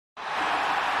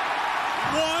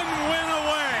one win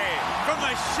away from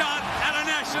a shot at a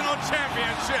national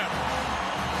championship.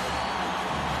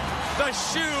 The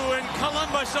Shoe in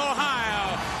Columbus,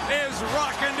 Ohio is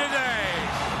rocking today.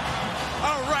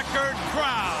 A record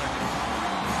crowd.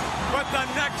 But the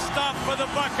next stop for the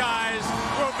Buckeyes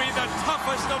will be the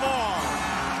toughest of all.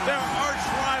 Their arch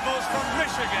rivals from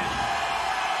Michigan.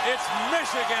 It's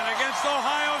Michigan against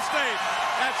Ohio State.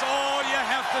 That's all you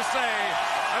have to say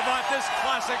about this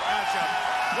classic matchup.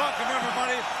 Welcome,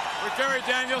 everybody. With Gary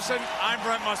Danielson, I'm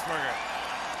Brent Musburger.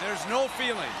 There's no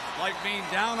feeling like being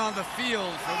down on the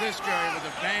field for this, Gary, with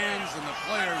the bands and the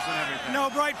players and everything. No,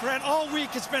 right, Brent. All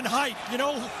week it's been hype. You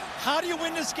know, how do you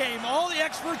win this game? All the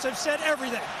experts have said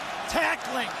everything.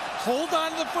 Tackling, hold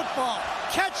on to the football,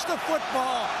 catch the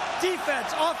football,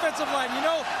 defense, offensive line. You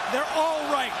know, they're all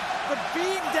right. But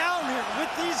being down here with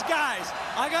these guys,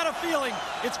 I got a feeling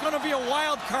it's going to be a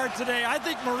wild card today. I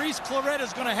think Maurice Clarett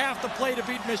is going to have to play to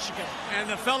beat Michigan. And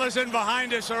the fellas in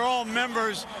behind us are all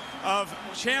members of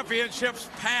championships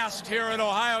past here at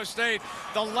Ohio State.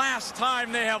 The last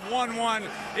time they have won one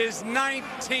is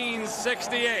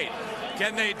 1968.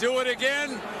 Can they do it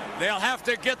again? They'll have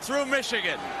to get through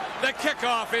Michigan. The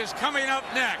kickoff is coming up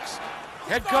next.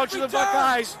 Head coach of the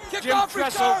Buckeyes, Jim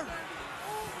Tressel.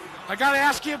 I got to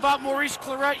ask you about Maurice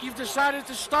Clarett. You've decided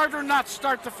to start or not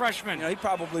start the freshman. You know, he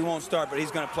probably won't start, but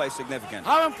he's going to play significant.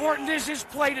 How important is his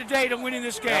play today to winning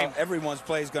this game? Well, everyone's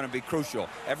play is going to be crucial.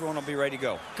 Everyone will be ready to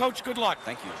go. Coach, good luck.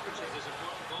 Thank you.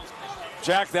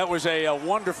 Jack, that was a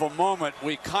wonderful moment.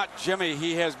 We caught Jimmy.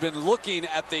 He has been looking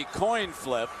at the coin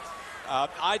flip.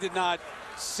 I did not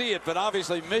see it, but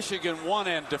obviously Michigan won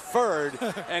and deferred,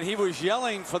 and he was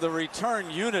yelling for the return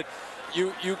unit.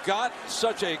 You got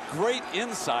such a great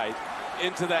insight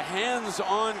into the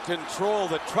hands-on control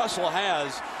that Tressel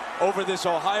has over this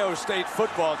Ohio State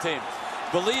football team.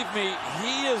 Believe me,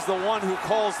 he is the one who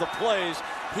calls the plays.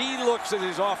 He looks at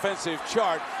his offensive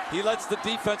chart. He lets the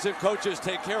defensive coaches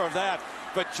take care of that.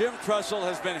 But Jim Tressel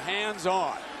has been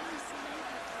hands-on.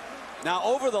 Now,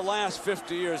 over the last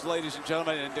 50 years, ladies and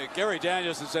gentlemen, and Gary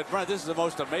Danielson said, Brent, this is the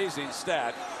most amazing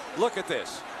stat. Look at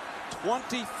this.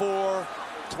 24,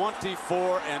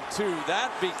 24, and 2.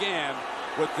 That began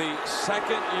with the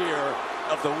second year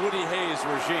of the Woody Hayes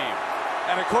regime.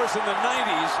 And, of course, in the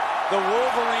 90s, the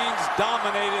Wolverines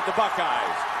dominated the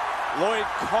Buckeyes. Lloyd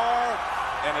Carr,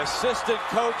 an assistant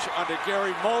coach under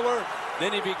Gary Moeller.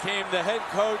 Then he became the head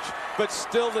coach, but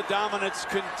still the dominance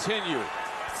continued.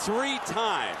 Three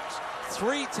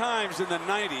times in the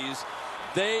 90s,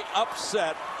 they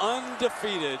upset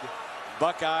undefeated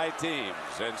Buckeye teams.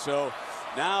 And so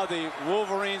now the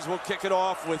Wolverines will kick it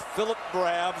off with Philip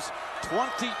Brabs,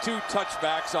 22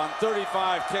 touchbacks on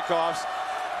 35 kickoffs.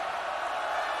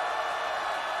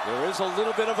 There is a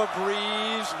little bit of a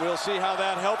breeze. We'll see how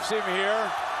that helps him here.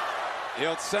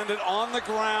 He'll send it on the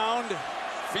ground,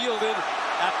 fielded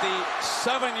at the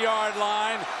 7-yard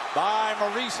line by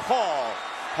Maurice Hall.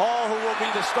 Hall, who will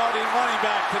be the starting running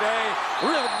back today,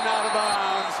 ridden out of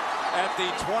bounds at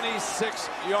the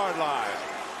 26-yard line.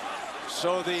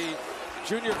 So the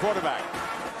junior quarterback,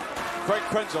 Craig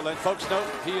Krenzel, and folks note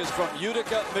he is from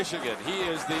Utica, Michigan. He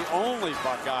is the only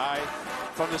Buckeye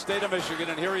from the state of Michigan,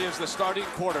 and here he is, the starting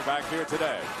quarterback here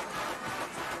today.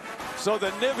 So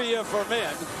the Nivea for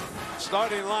men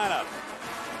starting lineup.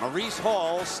 Maurice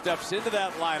Hall steps into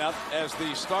that lineup as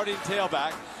the starting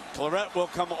tailback. Clarett will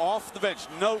come off the bench.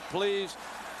 Note, please,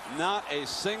 not a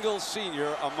single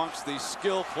senior amongst the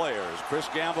skill players. Chris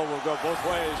Gamble will go both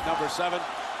ways, number 7.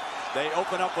 They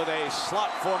open up with a slot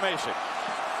formation.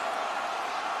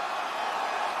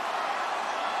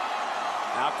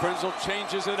 Now Krenzel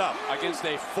changes it up against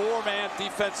a 4-man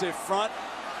defensive front.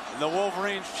 And the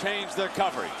Wolverines change their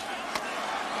coverage.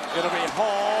 It'll be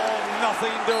Hall,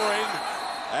 nothing doing,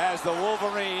 as the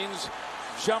Wolverines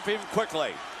jump him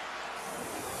quickly.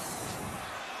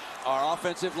 Our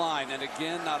offensive line, and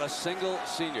again, not a single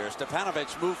senior.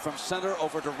 Stepanovic moved from center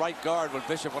over to right guard when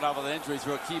Bishop went out with an injury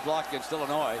through a key block against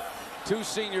Illinois. 2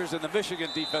 seniors in the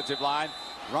Michigan defensive line,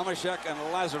 Romashek and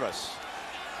Lazarus.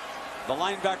 The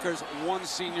linebackers, 1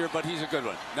 senior, but he's a good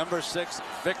one. Number 6,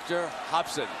 Victor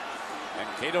Hobson. And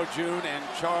Cato June and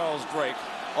Charles Drake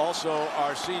also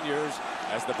are seniors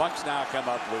as the Bucks now come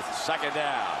up with 2nd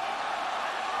down.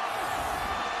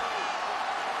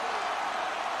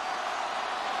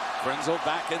 Krenzel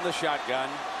back in the shotgun.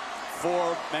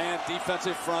 4-man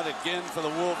defensive front again for the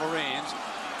Wolverines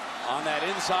on that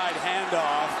inside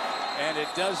handoff, and it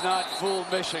does not fool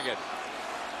Michigan.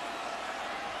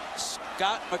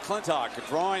 Scott McClintock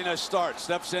drawing a start,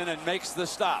 steps in and makes the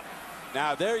stop.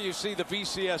 Now there you see the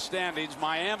BCS standings.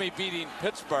 Miami beating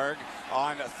Pittsburgh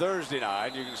on Thursday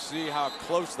night. You can see how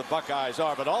close the Buckeyes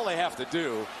are, but all they have to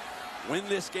do, win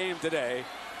this game today,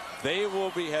 they will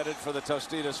be headed for the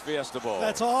Tostitos Fiesta Bowl.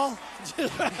 That's all?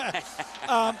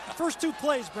 First two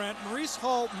plays, Brent. Maurice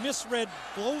Hall misread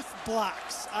both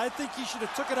blocks. I think he should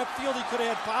have took it upfield. He could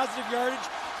have had positive yardage.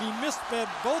 He misread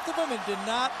both of them and did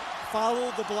not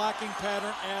follow the blocking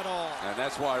pattern at all. And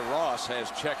that's why Ross has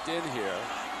checked in here.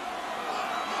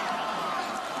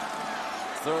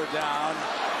 Third down.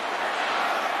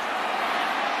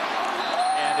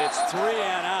 And it's 3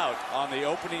 and out on the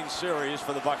opening series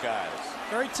for the Buckeyes.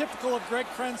 Very typical of Greg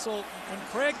Krenzel. When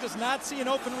Craig does not see an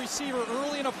open receiver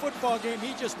early in a football game,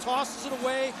 he just tosses it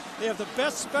away. They have the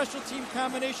best special team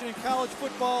combination in college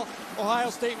football.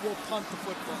 Ohio State will punt the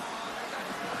football.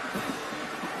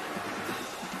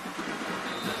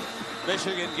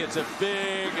 Michigan gets a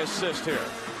big assist here.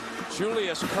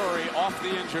 Julius Curry off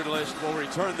the injured list will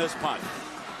return this punt.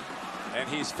 And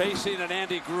he's facing an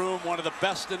Andy Groom, one of the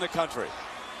best in the country.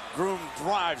 Groom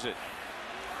drives it.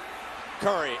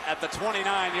 Curry at the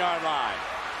 29-yard line.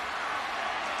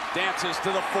 Dances to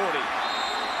the 40.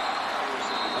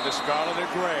 And the Scarlet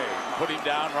and Gray put him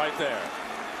down right there.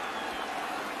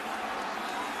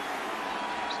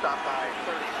 Stop by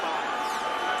 35.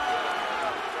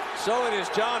 So it is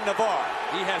John Navarre.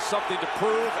 He has something to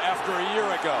prove after a year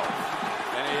ago.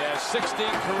 And he has 16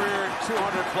 career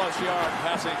 200-plus yard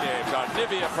passing games.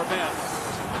 Arnivia for men.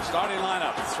 Starting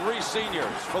lineup, 3 seniors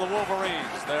for the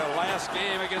Wolverines. Their last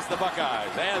game against the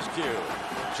Buckeyes. Askew,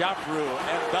 Joffrey,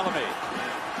 and Bellamy.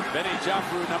 Benny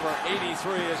Joffrey, number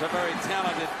 83, is a very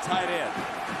talented tight end.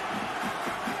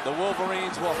 The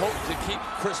Wolverines will hope to keep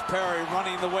Chris Perry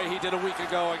running the way he did a week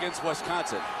ago against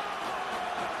Wisconsin.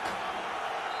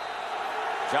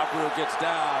 Joffrey gets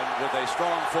down with a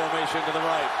strong formation to the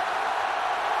right.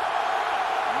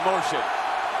 Motion.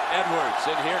 Edwards,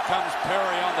 and here comes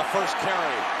Perry on the first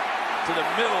carry. To the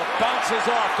middle, bounces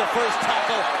off the first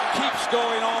tackle, keeps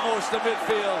going almost to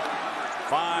midfield.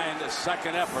 Fine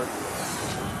second effort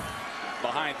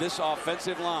behind this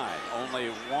offensive line. Only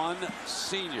one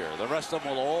senior. The rest of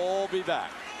them will all be back.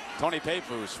 Tony Pape,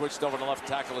 who switched over to left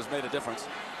tackle, has made a difference.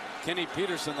 Kenny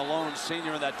Peterson, the lone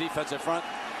senior in that defensive front.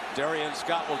 Darian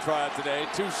Scott will try it today.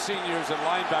 2 seniors at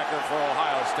linebacker for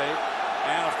Ohio State.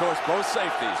 And, of course, both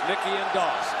safeties, Nicky and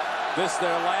Doss. This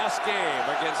their last game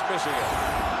against Michigan.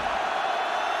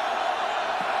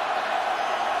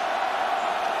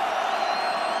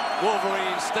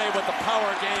 Wolverines stay with the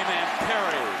power game and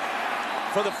Perry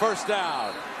for the first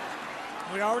down.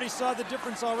 We already saw the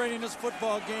difference already in this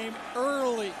football game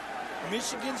early.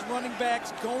 Michigan's running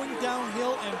backs going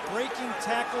downhill and breaking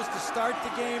tackles to start the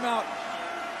game out.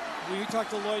 We talked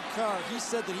to Lloyd Carr. He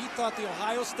said that he thought the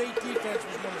Ohio State defense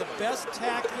was one of the best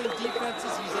tackling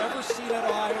defenses he's ever seen at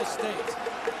Ohio State.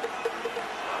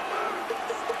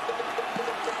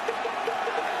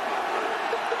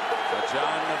 So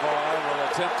John Navarre will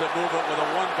attempt to move it with a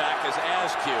one-back as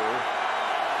Askew.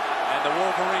 And the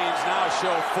Wolverines now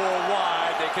show 4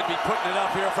 wide. They could be putting it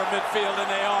up here from midfield, and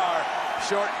they are.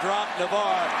 Short drop,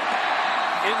 Navarre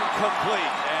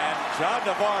incomplete. And John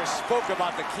Navarre spoke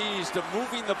about the keys to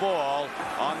moving the ball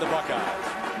on the Buckeyes.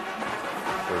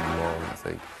 Third and long, I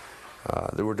think.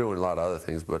 They were doing a lot of other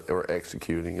things, but they were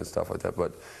executing and stuff like that.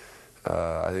 But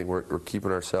I think we're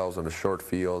keeping ourselves on a short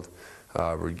field.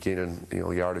 We're gaining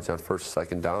yardage on first,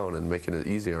 second down, and making it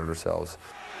easier on ourselves.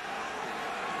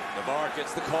 Navarre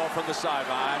gets the call from the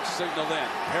sideline, signaled in.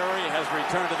 Perry has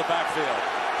returned to the backfield,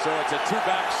 so it's a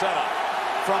 2-back setup.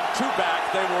 From 2-back,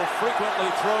 they will frequently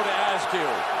throw to Askew.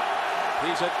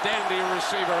 He's a dandy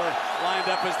receiver, lined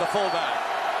up as the fullback.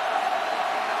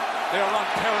 They'll run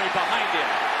Perry behind him.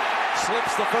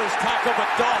 Slips the first tackle, but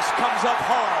Doss comes up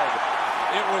hard.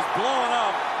 It was blown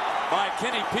up by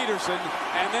Kenny Peterson,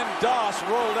 and then Doss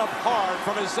rolled up hard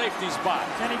from his safety spot.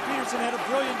 Kenny Peterson had a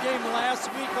brilliant game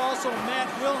last week. Also, Matt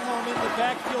Wilhelm in the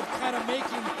backfield kind of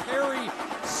making Perry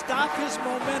stop his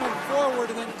momentum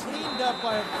forward and then cleaned up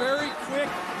by a very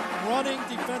quick running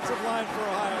defensive line for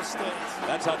Ohio State.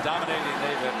 That's how dominating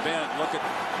they've been. Look at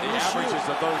the averages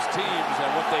of those teams and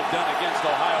what they've done against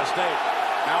Ohio State.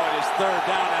 Now it is third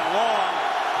down and long.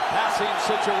 Passing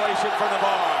situation for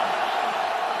Navarre.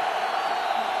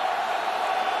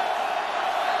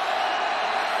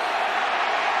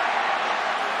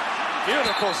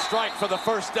 Beautiful strike for the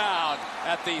first down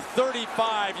at the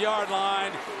 35-yard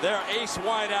line. Their ace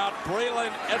wideout,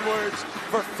 Braylon Edwards,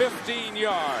 for 15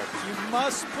 yards. You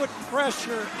must put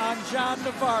pressure on John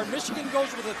Navarre. Michigan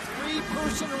goes with a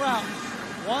 3-person route.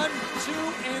 1, 2,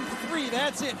 and 3.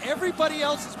 That's it. Everybody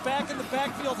else is back in the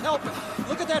backfield helping.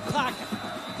 Look at that pocket.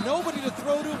 nobody to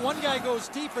throw to. One guy goes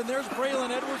deep, and there's Braylon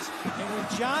Edwards. And when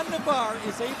John Navarre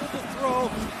is able to throw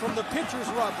from the pitcher's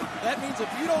rubber, that means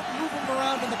if you don't move him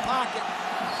around in the pocket,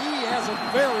 he has a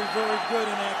very, very good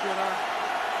and accurate arm.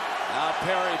 Now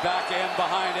Perry back in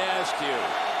behind Askew.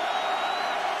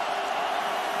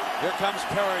 Here comes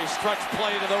Perry, stretch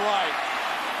play to the right.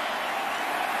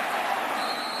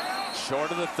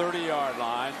 Short of the 30-yard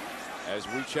line as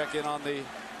we check in on the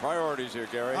priorities here,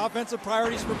 Gary. Offensive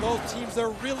priorities for both teams. They're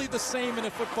really the same in a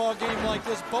football game like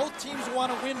this. Both teams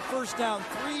want to win first down,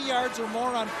 3 yards or more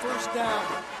on first down.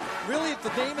 Really, the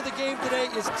name of the game today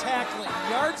is tackling.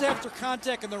 Yards after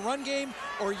contact in the run game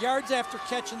or yards after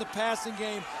catch in the passing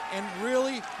game, and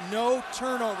really no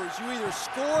turnovers. You either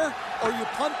score or you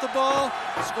punt the ball,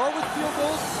 score with field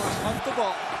goals or punt the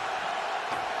ball.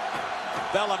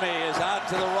 Bellamy is out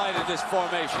to the right in this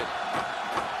formation.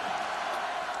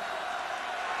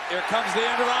 Here comes the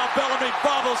end around. Bellamy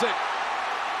bobbles it.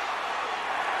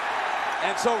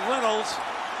 And so Reynolds,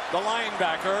 the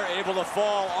linebacker, able to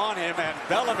fall on him, and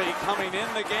Bellamy coming in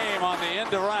the game on the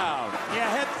end around.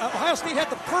 Yeah, Ohio State had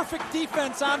the perfect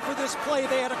defense on for this play.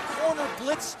 They had a corner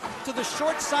blitz to the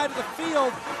short side of the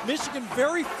field. Michigan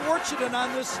very fortunate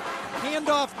on this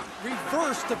handoff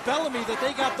reverse to Bellamy that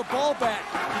they got the ball back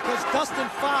because Dustin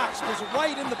Fox was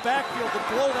right in the backfield to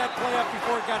blow that play up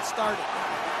before it got started.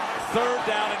 3rd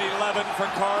down and 11 for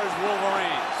Carr's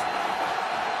Wolverines.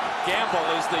 Gamble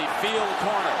is the field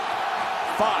corner.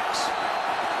 Fox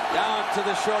down to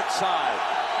the short side.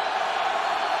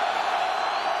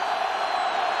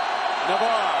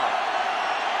 Navarre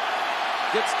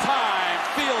gets time,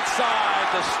 field side,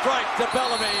 the strike to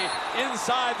Bellamy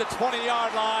inside the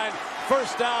 20-yard line.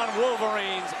 1st down,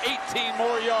 Wolverines, 18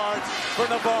 more yards for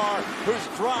Navarre,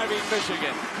 who's driving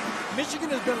Michigan. Michigan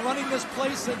has been running this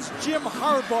play since Jim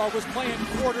Harbaugh was playing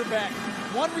quarterback.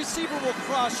 One receiver will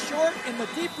cross short, and the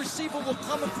deep receiver will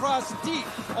come across deep.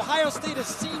 Ohio State has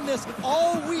seen this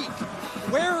all week.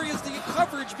 Where is the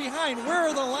coverage behind? Where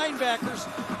are the linebackers?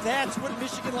 That's what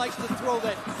Michigan likes to throw,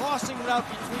 that crossing route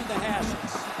between the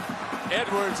hashes.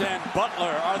 Edwards and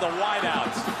Butler are the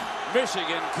wideouts.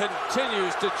 Michigan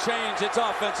continues to change its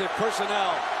offensive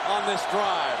personnel on this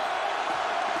drive.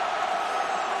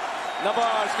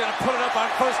 Navarre is going to put it up on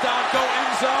 1st down, go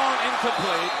end zone,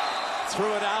 incomplete.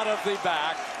 Threw it out of the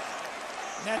back.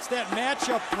 And that's that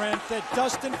matchup, Brent, that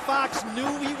Dustin Fox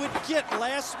knew he would get.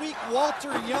 Last week,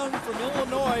 Walter Young from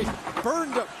Illinois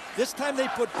burned him. This time they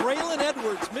put Braylon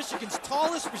Edwards, Michigan's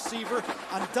tallest receiver,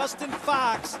 on Dustin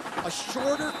Fox, a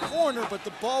shorter corner, but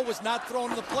the ball was not thrown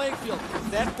in the playing field.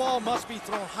 That ball must be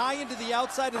thrown high into the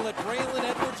outside and let Braylon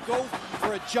Edwards go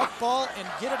for a jump ball and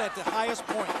get it at the highest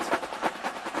point.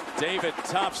 David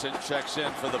Thompson checks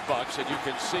in for the Bucks, and you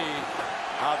can see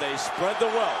how they spread the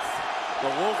wealth.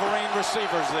 The Wolverine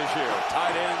receivers this year.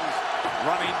 Tight ends,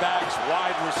 running backs,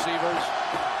 wide receivers.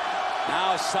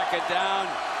 Now 2nd down,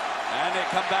 and they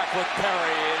come back with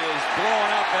Perry. It is blown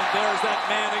up, and there's that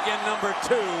man again, number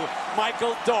 2,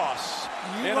 Michael Doss.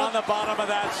 In on the bottom of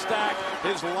that stack,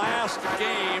 his last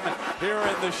game here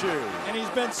in the shoe. And he's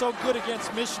been so good against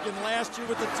Michigan last year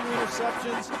with the 2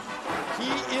 interceptions.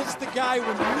 He is the guy,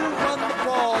 when you run the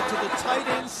ball to the tight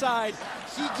end side,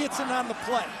 he gets in on the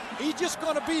play. He's just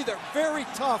going to be there. Very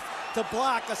tough to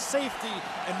block a safety,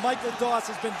 and Michael Doss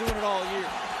has been doing it all year.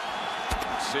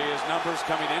 See his numbers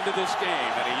coming into this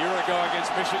game, and a year ago against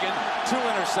Michigan, 2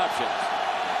 interceptions.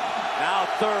 Now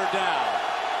 3rd down.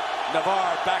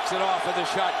 Navarre backs it off with the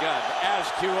shotgun.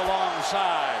 Askew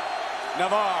alongside.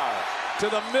 Navarre to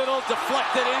the middle,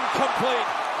 deflected, incomplete,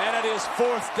 and it is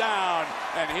 4th down.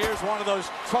 And here's one of those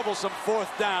troublesome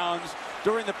 4th downs.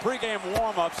 During the pregame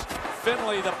warm-ups,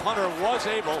 Finley, the punter, was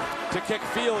able to kick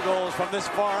field goals from this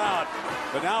far out.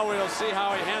 But now we'll see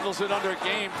how he handles it under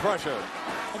game pressure.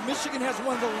 And Michigan has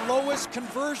one of the lowest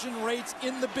conversion rates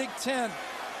in the Big Ten.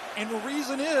 And the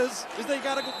reason is they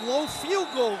got a low field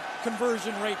goal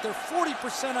conversion rate. They're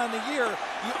 40% on the year.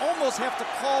 You almost have to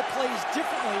call plays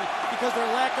differently because of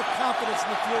their lack of confidence in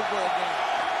the field goal game.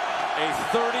 A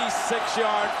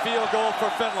 36-yard field goal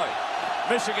for Finley.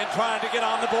 Michigan trying to get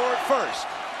on the board first.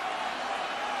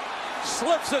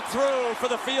 Slips it through for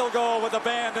the field goal with the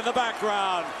band in the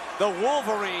background. The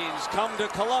Wolverines come to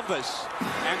Columbus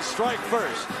and strike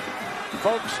first.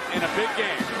 Folks, in a big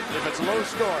game, if it's low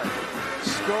scoring,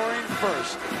 scoring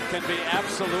first can be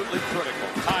absolutely critical.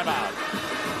 Timeout.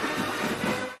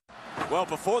 Well,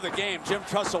 before the game, Jim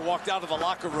Tressel walked out of the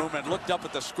locker room and looked up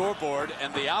at the scoreboard,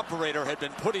 and the operator had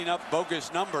been putting up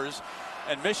bogus numbers,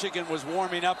 and Michigan was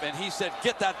warming up, and he said,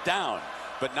 get that down,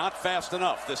 but not fast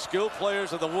enough. The skilled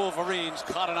players of the Wolverines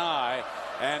caught an eye,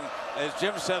 And as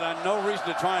Jim said, no reason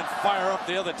to try and fire up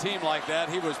the other team like that.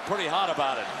 He was pretty hot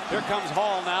about it. Here comes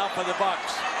Hall now for the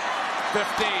Bucks.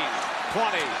 15,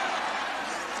 20.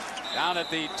 Down at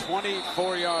the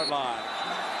 24-yard line.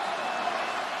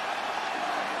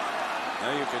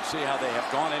 Now you can see how they have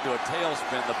gone into a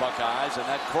tailspin, the Buckeyes, and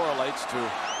that correlates to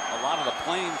a lot of the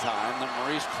playing time that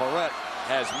Maurice Clarett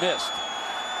has missed.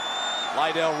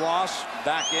 Lydell Ross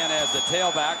back in as the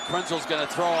tailback. Krenzel's going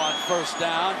to throw on first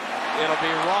down. It'll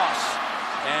be Ross.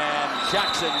 And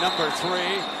Jackson, number 3,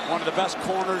 one of the best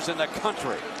corners in the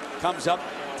country, comes up,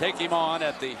 take him on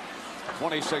at the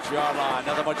 26-yard line.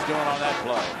 Nothing much doing on that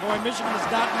play. Boy, Michigan is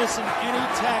not missing any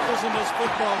tackles in this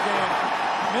football game.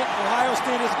 Ohio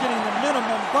State is getting the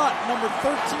minimum, but number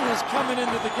 13 is coming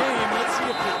into the game. Let's see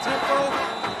if the tempo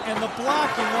and the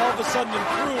blocking all of a sudden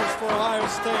improves for Ohio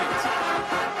State.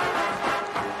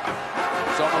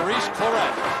 So Maurice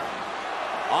Clarett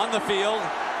on the field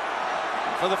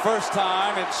for the first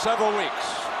time in several weeks.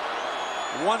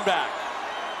 One back.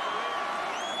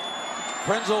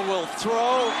 Krenzel will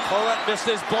throw. Clarett missed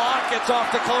his block. It's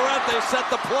off to Clarett. They set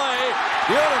the play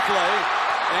beautifully.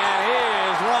 And he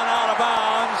is run out of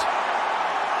bounds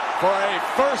for a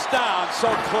first down.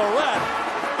 So Clarett,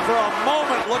 for a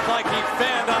moment, looked like he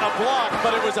fanned on a block,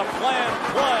 but it was a planned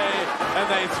play, and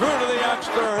they threw to the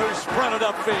youngster who sprinted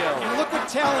upfield. And look what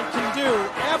Talent can do.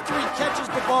 After he catches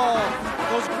the ball,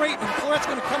 goes great, and Clarett's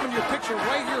going to come into your picture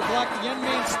right here, block the end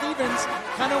man. Stevens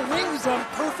kind of wings him.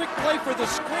 Perfect play for the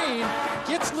screen.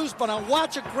 Gets loose, but now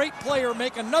watch a great player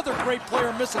make another great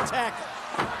player miss a tackle.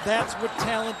 That's what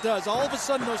Talent does. All of a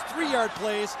sudden, those 3-yard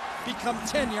plays become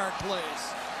 10-yard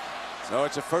plays. So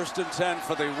it's a 1st and 10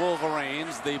 for the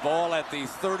Wolverines. The ball at the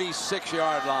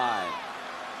 36-yard line.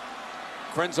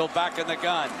 Krenzel back in the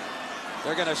gun.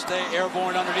 They're going to stay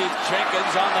airborne underneath.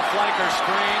 Jenkins on the flanker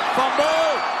screen.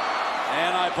 Fumble!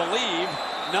 And I believe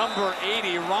number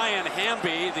 80, Ryan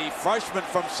Hamby, the freshman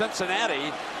from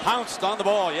Cincinnati, pounced on the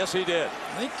ball. Yes, he did.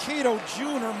 I think Cato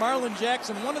Jr. Marlon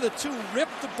Jackson, one of the two,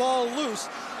 ripped the ball loose.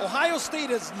 Ohio State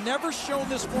has never shown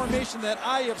this formation that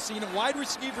I have seen. A wide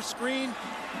receiver screen.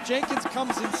 Jenkins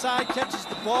comes inside, catches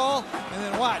the ball, and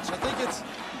then watch. I think it's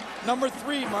number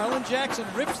 3, Marlon Jackson,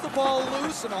 rips the ball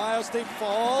loose, and Ohio State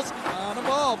falls on the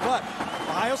ball. But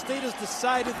Ohio State has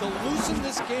decided to loosen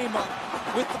this game up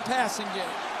with the passing game.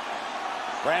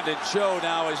 Brandon Cho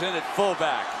now is in at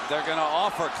fullback. They're going to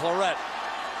offer Clarett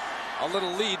a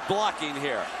little lead blocking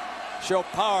here. Show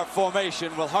power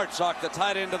formation with Hartsock, the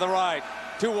tight end to the right.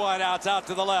 2 wideouts out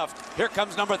to the left. Here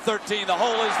comes number 13. The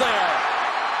hole is there.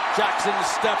 Jackson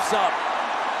steps up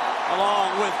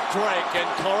along with Drake, and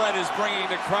Clarett is bringing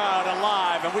the crowd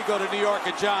alive. And we go to New York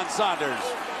and John Saunders.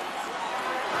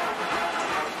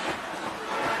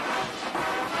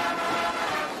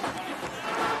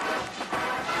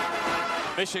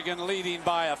 Michigan leading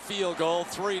by a field goal,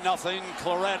 3-0.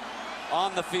 Clarett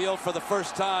on the field for the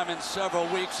first time in several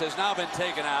weeks, has now been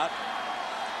taken out.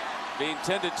 Being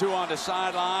tended to on the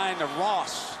sideline.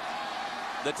 Ross,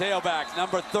 the tailback,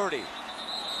 number 30.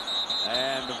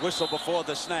 And whistle before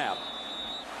the snap.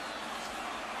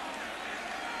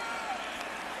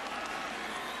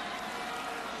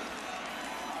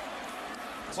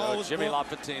 So Jimmy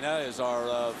LaPatina is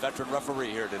our veteran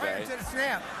referee here today. To the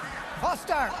snap. False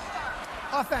start.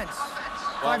 Offense.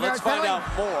 Well, let's find out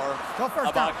more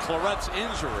about Clarett's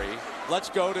injury. Let's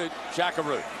go to Jack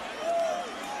Arute.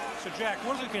 So, Jack,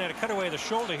 we're looking at a cutaway of the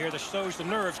shoulder here that shows the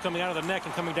nerves coming out of the neck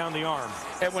and coming down the arm.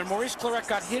 And when Maurice Clarett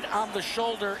got hit on the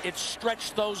shoulder, it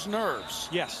stretched those nerves.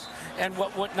 Yes. And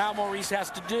what now Maurice has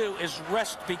to do is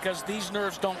rest, because these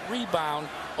nerves don't rebound.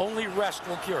 Only rest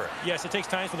will cure it. Yes, it takes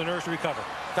time for the nerves to recover.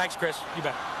 Thanks, Chris. You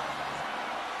bet.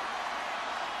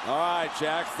 All right,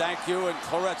 Jack, thank you. And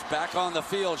Clarett's back on the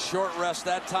field. Short rest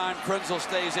that time. Krenzel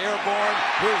stays airborne.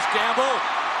 Here's Gamble.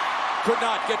 Could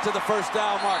not get to the first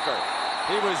down marker.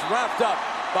 He was wrapped up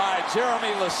by Jeremy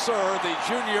Lasur, the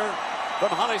junior from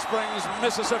Holly Springs,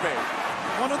 Mississippi.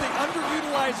 One of the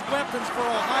underutilized weapons for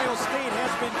Ohio State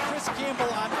has been Chris Gamble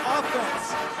on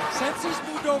offense. Since he's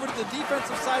moved over to the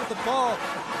defensive side of the ball,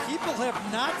 people have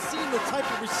not seen the type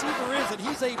of receiver is, and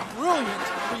he's a brilliant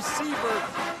receiver.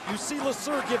 You see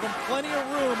Lasur give him plenty of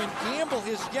room, and Gamble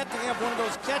has yet to have one of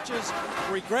those catches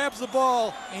where he grabs the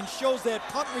ball and shows that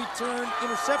punt return,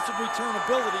 interception return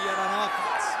ability yet on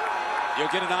offense.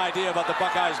 You'll get an idea about the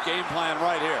Buckeyes' game plan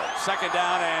right here. 2nd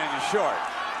down and short.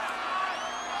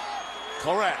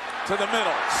 Clarett to the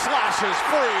middle, slashes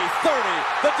free, 30,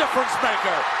 the difference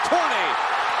maker, 20,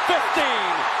 15.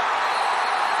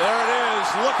 There it is.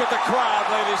 Look at the crowd,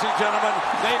 ladies and gentlemen.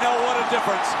 They know what a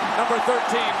difference number 13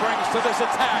 brings to this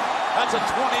attack. That's a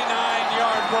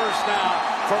 29-yard burst now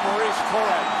for Maurice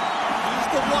Clarett. He's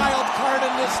the wild card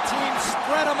in this team.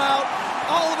 Spread them out.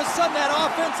 All of a sudden, that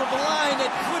offensive line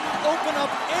that couldn't open up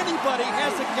anybody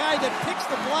has a guy that picks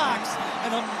the blocks,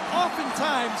 and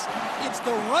oftentimes it's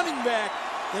the running back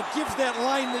that gives that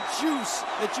line the juice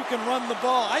that you can run the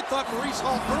ball. I thought Maurice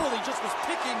Hall early just was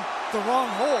picking the wrong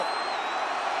hole.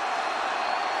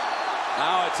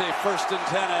 Now it's a 1st and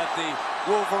 10 at the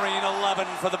Wolverine 11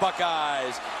 for the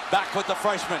Buckeyes. Back with the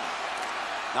freshman.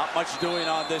 Not much doing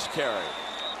on this carry.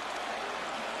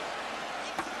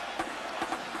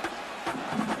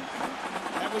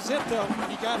 That was it, though.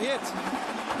 He got hit.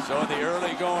 So in the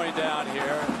early going down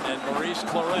here, and Maurice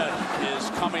Clarett is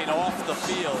coming off the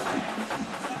field.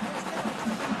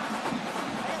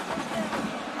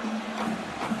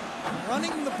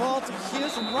 Running the ball to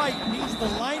his right means the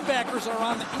linebackers are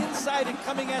on the inside and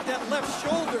coming at that left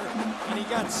shoulder. And he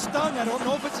got stung. I don't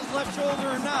know if it's his left shoulder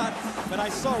or not, but I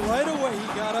saw right away he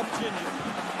got up ginger.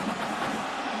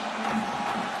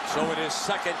 So it is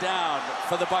 2nd down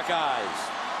for the Buckeyes.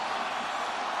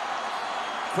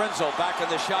 Krenzel back in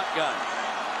the shotgun.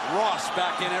 Ross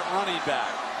back in at running back.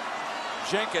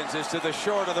 Jenkins is to the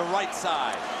short of the right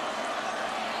side.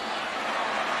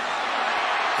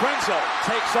 Krenzel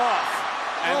takes off.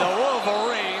 And the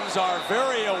Wolverines are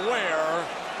very aware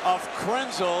of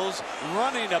Krenzel's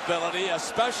running ability,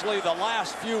 especially the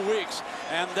last few weeks.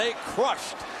 And they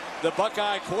crushed the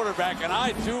Buckeye quarterback, and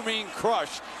I do mean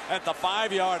crushed, at the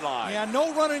 5-yard line. Yeah,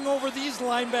 no running over these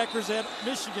linebackers at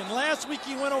Michigan. Last week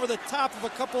he went over the top of a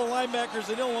couple of linebackers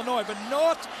at Illinois, but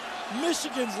not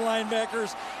Michigan's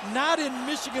linebackers. Not in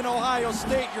Michigan, Ohio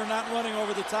State, you're not running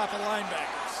over the top of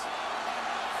linebackers.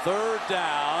 3rd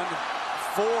down,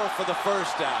 4 for the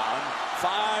 1st down,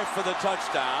 5 for the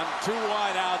touchdown, 2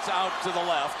 wideouts out to the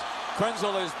left.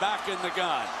 Krenzel is back in the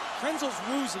gun. Krenzel's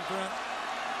woozy, Brent.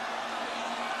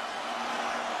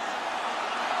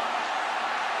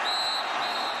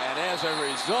 And as a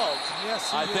result,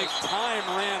 yes, I think time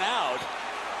ran out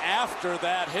after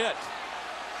that hit.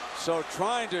 So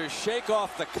trying to shake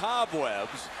off the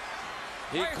cobwebs,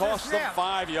 he cost them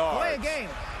 5 yards. Play a game.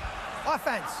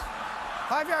 Offense.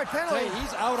 5-yard penalty. Hey,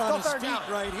 he's out on his Still 3rd feet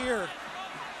down. right here.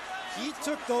 He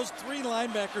took those 3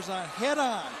 linebackers on head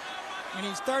on, and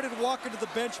he started walking to the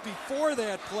bench before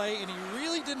that play, and he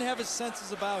really didn't have his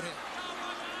senses about him.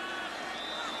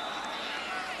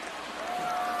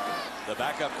 The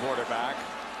backup quarterback,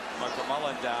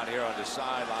 McMullen, down here on the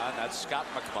sideline. That's Scott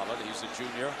McMullen. He's a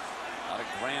junior out of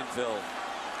Granville,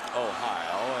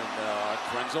 Ohio. And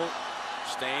Krenzel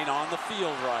staying on the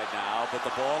field right now, but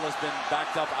the ball has been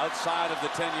backed up outside of the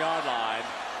 10-yard line.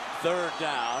 3rd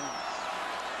down.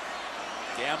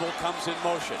 Gamble comes in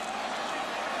motion.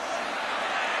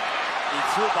 He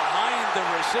threw behind the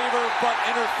receiver, but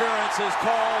interference is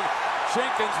called.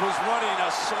 Jenkins was running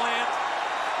a slant.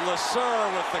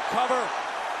 LeSueur with the cover,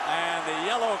 and the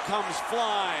yellow comes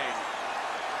flying.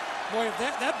 Boy,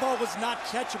 that ball was not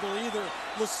catchable either.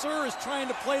 LeSueur is trying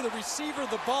to play the receiver.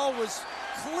 The ball was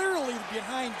clearly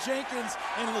behind Jenkins,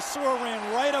 and LeSueur ran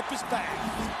right up his back.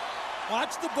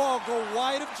 Watch the ball go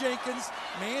wide of Jenkins,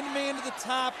 man-to-man to the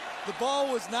top. The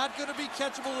ball was not going to be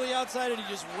catchable to the outside, and he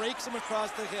just rakes him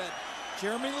across the head.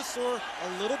 Jeremy LeSueur,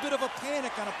 a little bit of a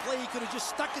panic on a play. He could have just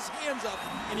stuck his hands up,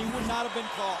 and he would not have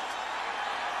been caught.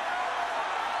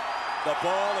 The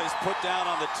ball is put down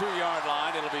on the 2-yard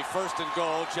line. It'll be 1st and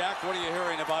goal. Jack, what are you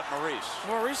hearing about Maurice?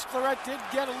 Maurice Clarett did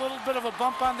get a little bit of a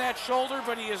bump on that shoulder,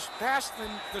 but he has passed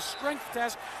the strength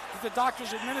test that the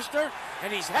doctors administer,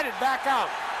 and he's headed back out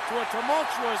to a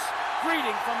tumultuous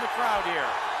greeting from the crowd here.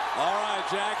 All right,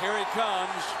 Jack, here he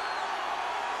comes.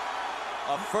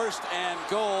 A 1st and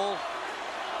goal.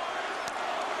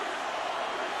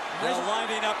 They're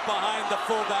lining up behind the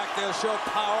fullback. They'll show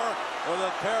power with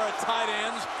a pair of tight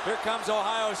ends. Here comes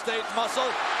Ohio State muscle.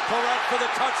 Clarett for the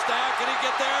touchdown. Can he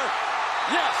get there?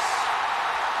 Yes!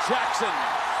 Jackson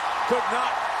could not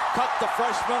cut the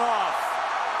freshman off.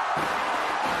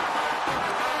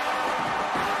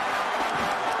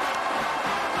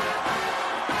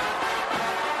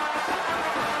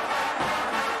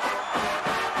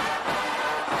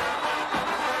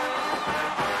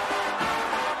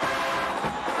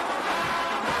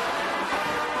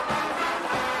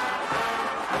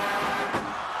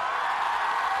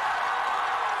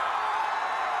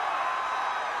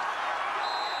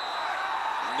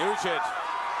 Nugent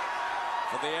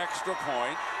for the extra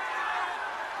point.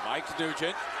 Mike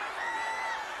Nugent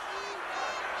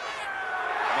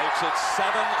makes it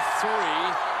 7-3.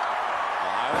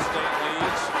 Ohio State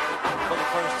leads for the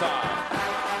first time.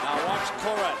 Now watch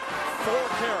Clarett. 4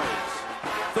 carries,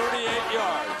 38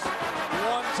 yards,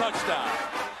 1 touchdown.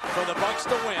 For the Bucks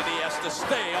to win, he has to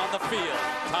stay on the field.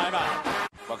 Timeout.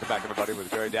 Welcome back, everybody, with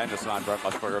Gary Danielson. I'm Brent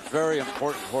Musburger. A very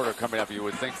important quarter coming up, you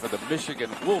would think, for the Michigan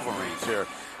Wolverines here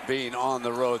being on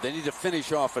the road. They need to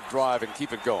finish off a drive and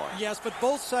keep it going. Yes, but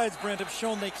both sides, Brent, have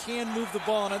shown they can move the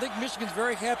ball, and I think Michigan's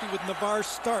very happy with Navarre's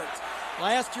start.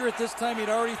 Last year at this time, he'd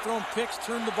already thrown picks,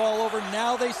 turned the ball over.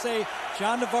 Now they say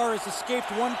John Navarre has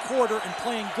escaped one quarter and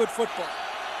playing good football.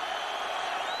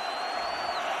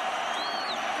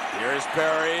 Here's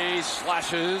Perry,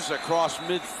 slashes across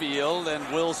midfield, and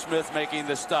Will Smith making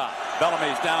the stop.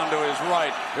 Bellamy's down to his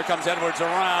right. Here comes Edwards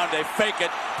around. They fake it.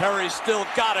 Perry still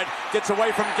got it. Gets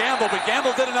away from Gamble, but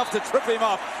Gamble did enough to trip him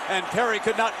up, and Perry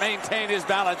could not maintain his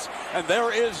balance. And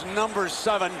there is number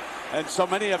 7. And so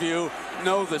many of you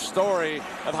know the story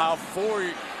of how 4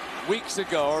 weeks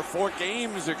ago, or 4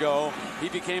 games ago, he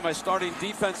became a starting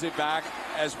defensive back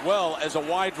as well as a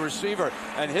wide receiver.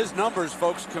 And his numbers,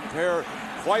 folks, compare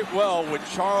quite well with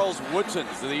Charles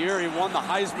Woodson's the year he won the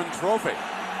Heisman Trophy.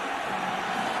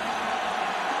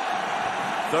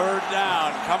 Third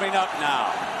down coming up now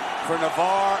for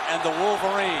Navarre and the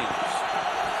Wolverines.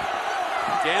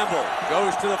 Gamble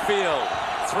goes to the field.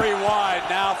 3 wide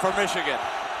now for Michigan.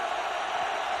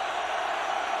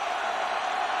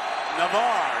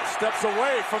 Navarre steps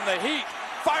away from the heat,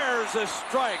 fires a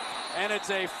strike, and it's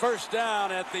a first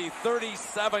down at the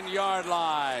 37-yard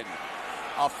line.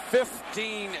 A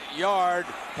 15-yard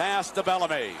pass to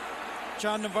Bellamy.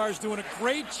 John Navarre's doing a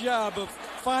great job of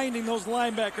finding those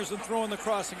linebackers and throwing the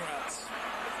crossing routes.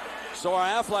 So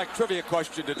our Aflac trivia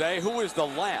question today, who is the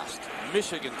last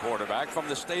Michigan quarterback from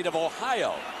the state of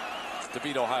Ohio to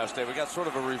beat Ohio State? We got sort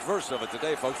of a reverse of it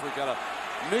today, folks. We've got a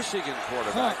Michigan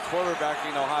quarterback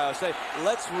quarterbacking Ohio State.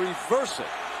 Let's reverse it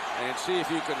and see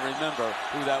if you can remember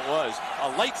who that was.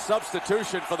 A late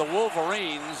substitution for the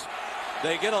Wolverines.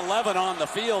 They get 11 on the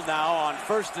field now on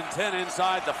 1st and 10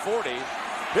 inside the 40.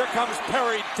 Here comes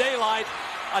Perry Daylight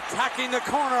attacking the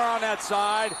corner on that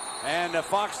side. And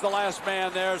Fox, the last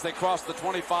man there, as they cross the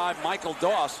 25. Michael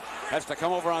Doss has to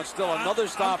come over on still another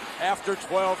stop after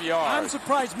 12 yards. I'm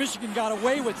surprised Michigan got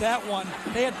away with that one.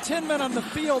 They had 10 men on the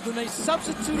field, and they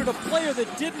substituted a player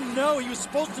that didn't know he was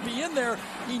supposed to be in there.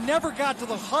 He never got to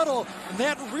the huddle, and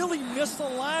that really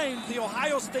misaligned the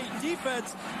Ohio State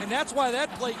defense, and that's why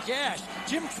that play gashed.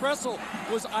 Jim Tressel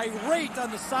was irate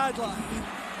on the sideline.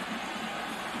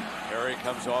 Perry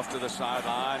comes off to the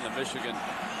sideline. The Michigan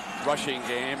rushing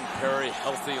game. Perry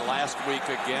healthy last week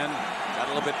again.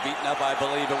 Got a little bit beaten up, I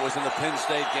believe it was in the Penn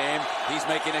State game. He's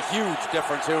making a huge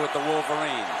difference here with the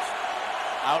Wolverines.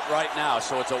 Out right now,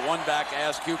 so it's a one-back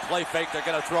Askew play fake. They're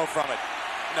going to throw from it.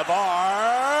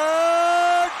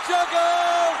 Navarre,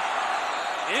 juggle!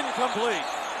 Incomplete.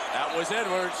 That was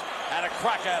Edwards. Had a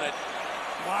crack at it.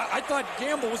 Well, I thought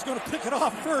Gamble was going to pick it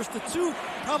off first. The two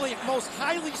probably most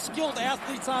highly skilled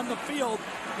athletes on the field,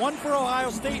 one for Ohio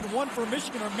State and one for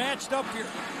Michigan, are matched up here.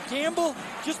 Gamble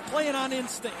just playing on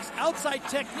instincts, outside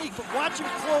technique, but watch him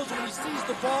close when he sees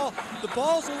the ball. The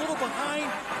ball's a little behind,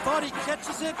 thought he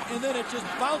catches it, and then it just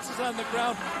bounces on the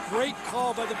ground. Great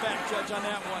call by the back judge on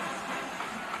that one.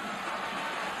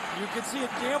 You can see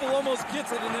it, Gamble almost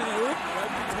gets it, and then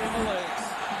right between the legs.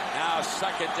 Now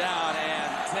 2nd down and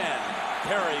 10.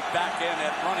 Perry back in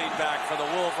at running back for the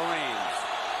Wolverines.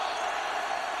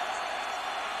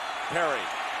 Perry,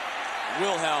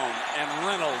 Wilhelm, and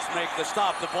Reynolds make the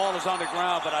stop. The ball is on the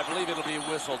ground, but I believe it'll be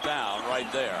whistled down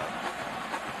right there.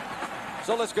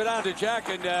 So let's go down to Jack.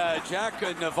 And Jack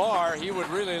Navarre, he would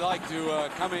really like to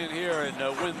come in here and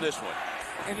win this one.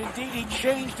 And indeed, he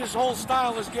changed his whole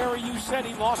style. As Gary, you said,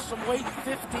 he lost some weight,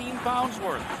 15 pounds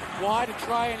worth. Why? To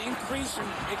try and increase and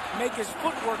make his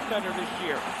footwork better this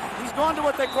year. He's gone to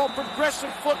what they call progressive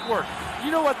footwork.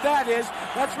 You know what that is?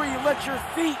 That's where you let your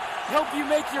feet help you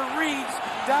make your reads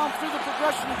down through the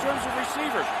progression in terms of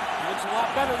receivers. He looks a lot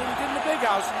better than he did in the Big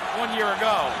House 1 year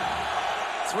ago.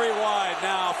 3 wide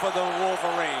now for the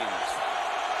Wolverines.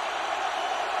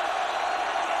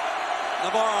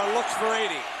 Navarre looks for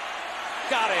 80.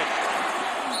 Got him.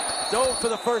 Dove for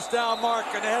the first down mark,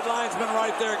 and the headlinesman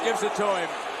right there gives it to him.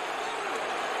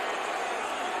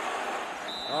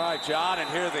 All right, John, and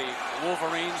here the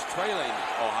Wolverines trailing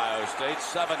Ohio State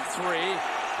 7-3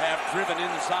 have driven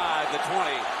inside the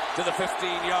 20 to the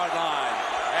 15-yard line.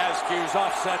 Askew's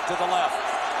offset to the left.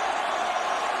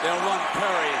 They'll run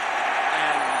Perry,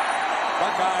 and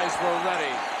Buckeyes were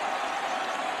ready.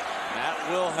 Matt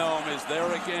Wilhelm is there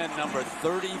again, number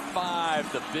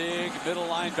 35, the big middle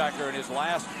linebacker in his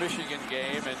last Michigan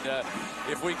game. And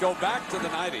if we go back to the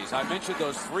 90s, I mentioned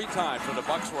those 3 times when the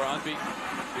Bucs were unbeaten.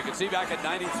 You can see back in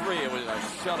 93, it was a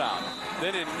shutout.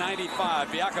 Then in 95,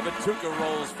 Biaka Batuka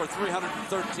rolls for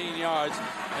 313 yards.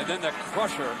 And then the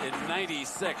crusher in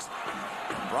 96.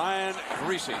 Brian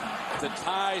Griese to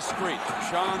Ty Screech.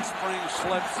 Sean Springs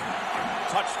slips.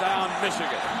 Touchdown,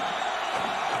 Michigan.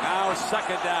 Now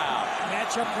 2nd down.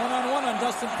 Matchup one-on-one on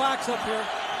Dustin Fox up here.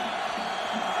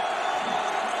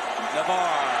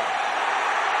 Navarre.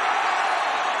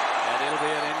 And it'll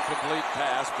be an incomplete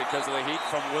pass because of the heat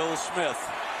from Will Smith.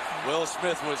 Will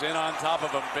Smith was in on top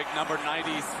of him, big number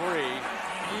 93.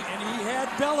 And he had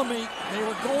Bellamy. They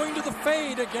were going to the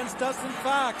fade against Dustin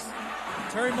Fox.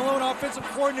 Terry Malone, offensive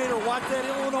coordinator, watched that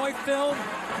Illinois film.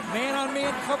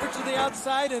 Man-on-man coverage to the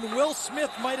outside, and Will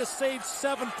Smith might have saved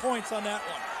 7 points on that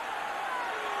one.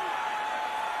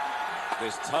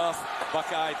 This tough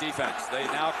Buckeye defense. They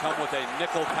now come with a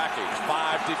nickel package.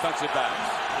 5 defensive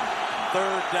backs.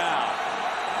 3rd down.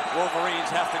 Wolverines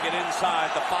have to get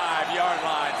inside the 5-yard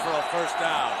line for a 1st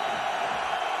down.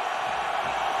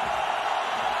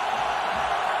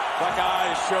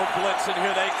 Buckeyes show blitz, and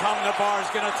here they come. Navarre's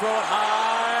going to throw it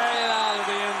high and out of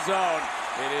the end zone.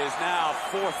 It is now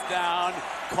 4th down.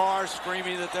 Carr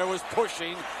screaming that there was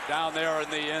pushing down there in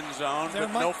the end zone,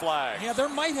 but no flags. Yeah, there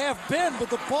might have been, but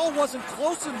the ball wasn't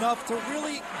close enough to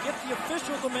really get the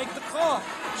official to make the call.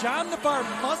 John Navarre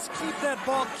must keep that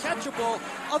ball catchable,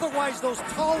 otherwise those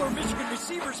taller Michigan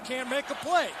receivers can't make a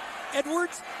play.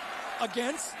 Edwards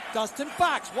against Dustin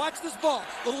Fox. Watch this ball.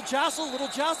 Little jostle,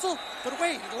 but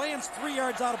wait, it lands 3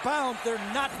 yards out of bounds. They're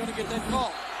not going to get that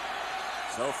call.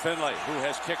 So Finley, who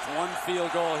has kicked 1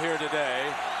 field goal here today,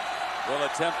 will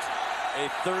attempt a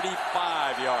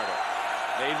 35-yarder.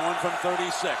 Made 1 from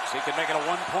 36. He can make it a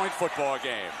 1-point football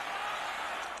game.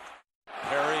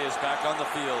 Perry is back on the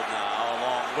field now,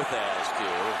 along with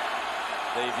Askew.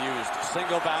 They've used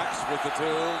single backs with the 2.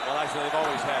 Well, actually, they've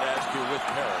always had Askew with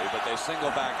Perry, but they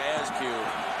single back Askew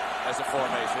as a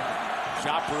formation.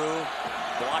 Joprou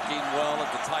blocking well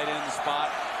at the tight end spot.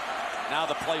 Now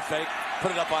the play fake. Put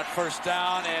it up on 1st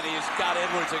down, and he's got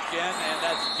Edwards again, and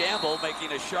that's Gamble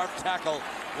making a sharp tackle,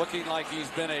 looking like he's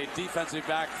been a defensive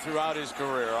back throughout his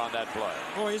career on that play.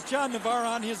 Boy, is John Navarre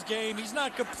on his game. He's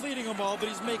not completing them all, but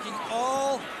he's making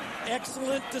all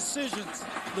excellent decisions.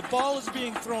 The ball is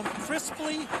being thrown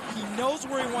crisply. He knows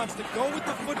where he wants to go with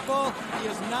the football. He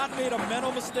has not made a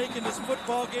mental mistake in this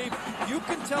football game. You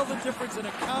can tell the difference in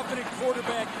a confident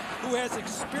quarterback who has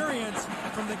experience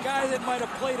from the guy that might have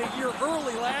played a year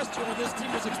early last year when this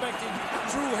team was expecting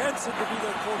Drew Henson to be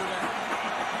their quarterback.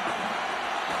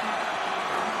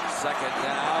 2nd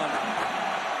down.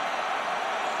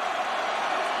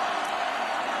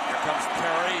 Here comes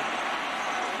Perry.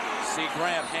 See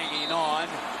Grant hanging on,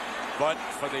 but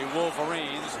for the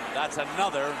Wolverines, that's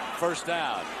another 1st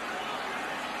down.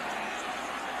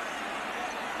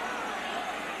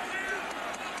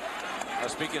 Now,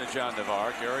 speaking of John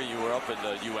Navarre, Gary, you were up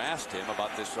and you asked him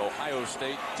about this Ohio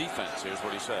State defense. Here's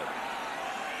what he said.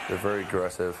 They're very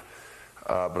aggressive,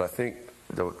 but I think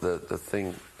the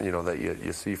thing that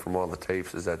you see from all the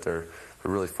tapes is that they're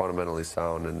really fundamentally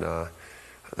sound, and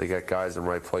they got guys in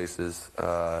right places.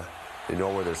 They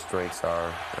know where their strengths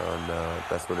are, and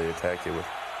that's where they attack you with.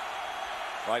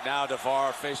 Right now,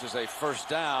 Navarre faces a 1st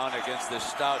down against this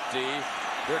stout D.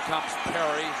 Here comes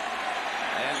Perry.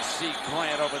 And see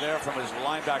Grant over there from his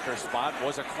linebacker spot.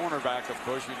 Was a cornerback, of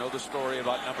course. You know the story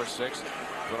about number 6.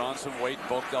 Put on some weight,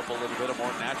 bulked up a little bit, a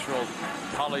more natural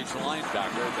college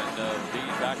linebacker than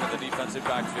being back in the defensive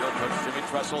backfield. Coach Jimmy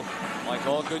Tressel, like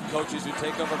all good coaches who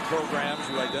take over programs,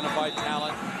 who identify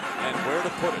talent and where to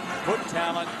put it. Put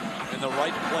talent in the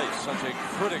right place. Such a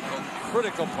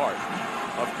critical part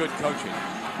of good coaching.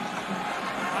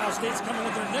 Ohio State's coming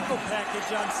with their nickel package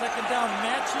on 2nd down,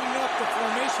 matching up the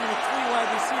formation with 3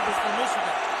 wide receivers for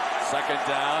Michigan. 2nd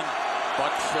down.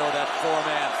 Bucks show that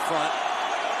 4-man front.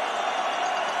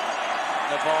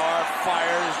 Navarre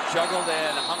fires, juggled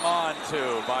and hung on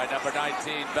to by number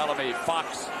 19, Bellamy.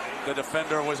 Fox, the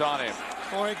defender, was on him.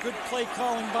 Boy, good play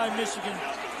calling by Michigan.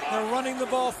 They're running the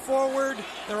ball forward.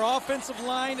 Their offensive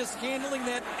line is handling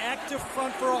that active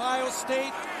front for Ohio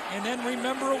State. And then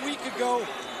remember a week ago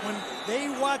when they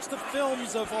watched the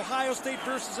films of Ohio State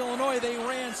versus Illinois, they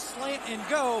ran slant and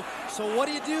go. So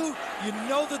what do? You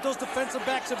know that those defensive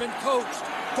backs have been coached.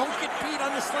 Don't get beat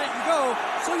on the slant and go,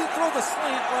 so you throw the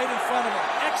slant right in front of them.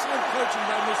 Excellent coaching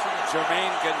by Michigan.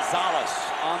 Jermaine Gonzalez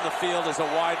on the field as a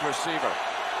wide receiver.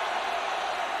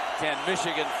 Can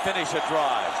Michigan finish a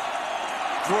drive?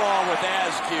 draw with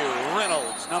Askew.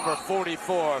 Reynolds, number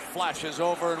 44, flashes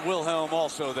over, and Wilhelm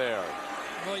also there.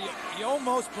 Well, you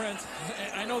almost, Brent,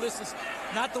 I know this is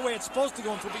not the way it's supposed to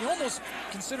go, but you almost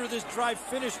consider this drive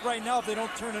finished right now if they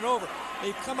don't turn it over.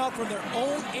 They've come out from their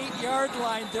own 8-yard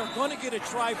line. They're going to get a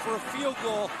try for a field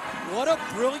goal. What a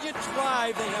brilliant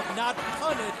drive. They have not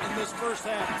punted in this first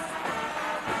half.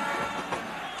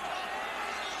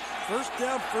 First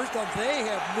down. They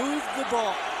have moved the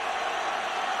ball.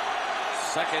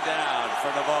 Second down for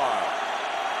Navarre.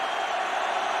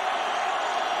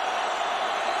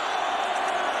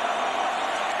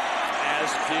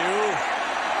 Askew,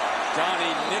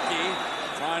 Donnie Nicky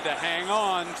trying to hang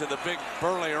on to the big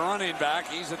burly running back.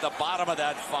 He's at the bottom of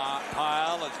that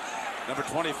pile. Number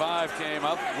 25 came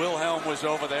up. Wilhelm was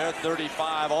over there,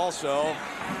 35 also,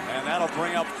 and that'll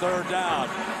bring up third down.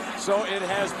 So it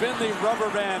has been the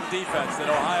rubber band defense that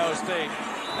Ohio State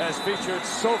has featured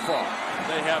so far.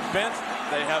 They have bent,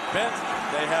 they have bent,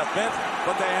 they have bent,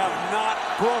 but they have not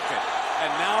broken. And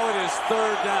now it is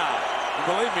third down. And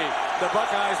believe me, the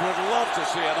Buckeyes would love to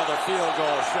see another field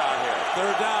goal shot here.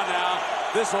 Third down now.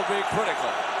 This will be critical.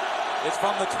 It's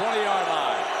from the 20-yard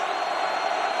line.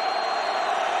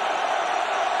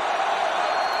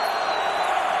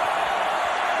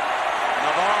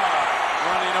 Navarre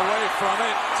running away from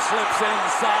it, slips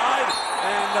inside,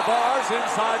 and Navarre's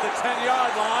inside the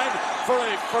 10-yard line for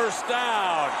a first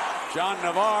down. John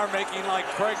Navarre making like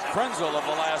Craig Krenzel of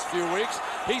the last few weeks.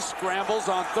 He scrambles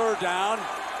on third down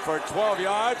for 12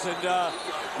 yards, and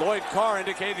Lloyd Carr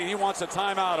indicating he wants a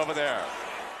timeout over there.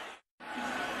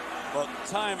 Well,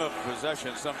 time of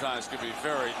possession sometimes can be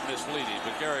very misleading,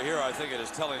 but Gary, here I think it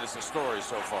is telling us a story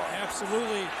so far.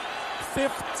 Absolutely.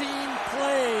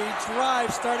 15-play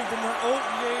drive starting from their own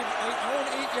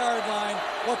 8-yard line.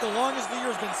 What, the longest of the year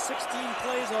has been 16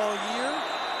 plays all year?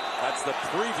 That's the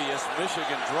previous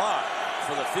Michigan drive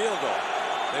for the field goal.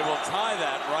 They will tie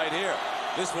that right here.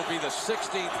 This will be the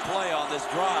 16th play on this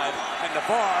drive, and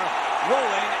Navarre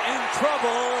rolling in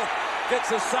trouble,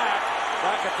 gets a sack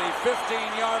back at the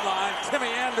 15-yard line. Timmy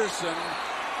Anderson,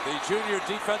 the junior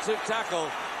defensive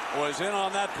tackle, was in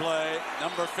on that play,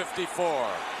 number 54.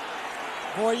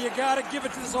 Boy, you got to give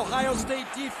it to this Ohio State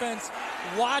defense.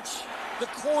 Watch the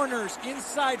corners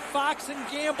inside Fox and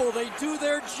Gamble. They do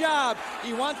their job.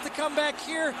 He wants to come back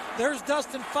here. There's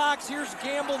Dustin Fox. Here's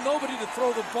Gamble. Nobody to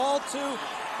throw the ball to.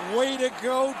 Way to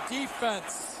go,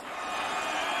 defense.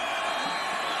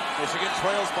 Michigan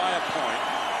trails by a point.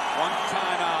 One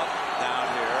timeout down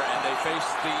here, and they face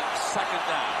the second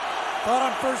down. Thought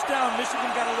on first down, Michigan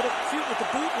got a little cute with the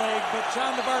bootleg, but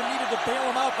John Navarre needed to bail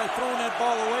him out by throwing that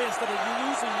ball away instead of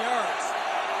losing yards.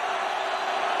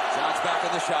 John's back in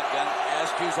the shotgun.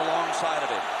 Askew's alongside of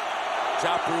him.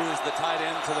 Joppru is the tight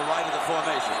end to the right of the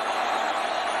formation.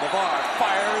 Navarre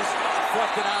fires,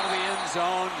 deflected out of the end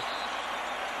zone,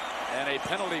 and a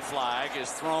penalty flag is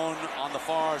thrown on the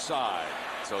far side.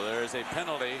 So there is a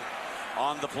penalty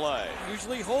on the play.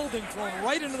 Usually holding, thrown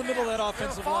right into the middle of that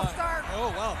offensive line.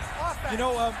 Oh, wow. You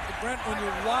know, Brent, when you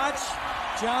watch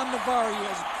John Navarre, he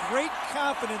has great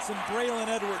confidence in Braylon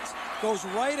Edwards. Goes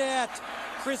right at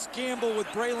Chris Gamble with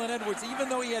Braylon Edwards, even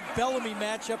though he had Bellamy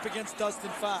match up against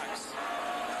Dustin Fox.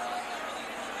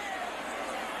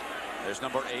 There's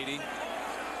number 80.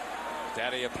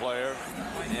 Daddy a player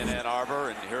in Ann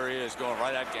Arbor, and here he is going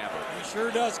right at Gamble. He sure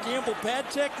does. Gamble, bad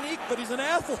technique, but he's an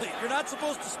athlete. You're not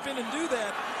supposed to spin and do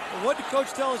that. But what did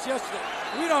Coach tell us yesterday?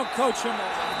 We don't coach him.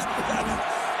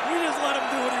 We just let him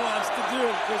do what he wants to do,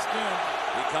 Chris Gamble.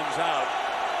 He comes out,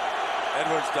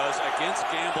 Edwards does, against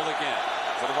Gamble again,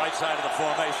 to the right side of the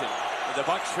formation. The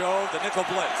Bucs show the nickel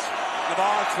blitz.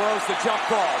 Navarre throws the jump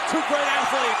ball. Two great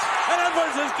athletes, and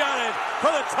Edwards has got it for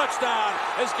the touchdown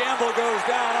as Gamble goes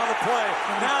down on the play.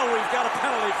 Now we've got a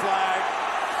penalty flag.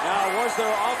 Now, was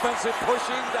there offensive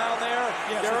pushing down there,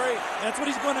 yes, Gary? That's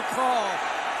what he's going to call.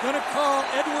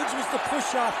 Edwards was the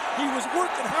push-off. He was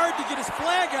working hard to get his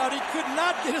flag out. He could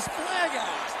not get his flag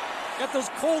out. Got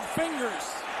those cold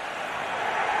fingers.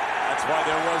 That's why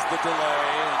there was the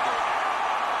delay.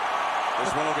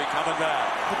 This one will be coming back.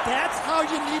 But that's how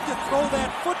you need to throw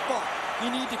that football. You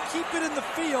need to keep it in the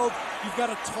field. You've got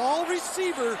a tall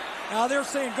receiver. Now they're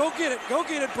saying, go get it,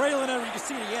 Braylon Edwards. You can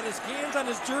see it. He had his hands on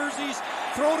his jerseys,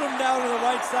 throwed him down to the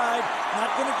right side. Not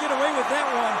going to get away with that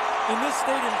one in this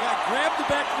stadium. Grabbed the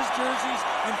back of his jerseys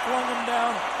and flung him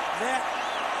down. That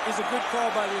is a good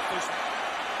call by the official.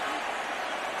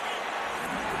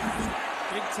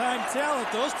 Big time talent,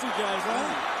 those two guys, huh?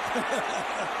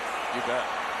 You bet.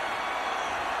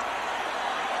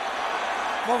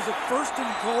 What was it, first and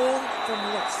goal from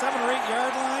what, 7 or 8 yard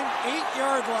line? 8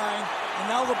 yard line, and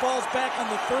now the ball's back on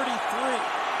the 33.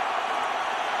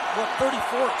 What,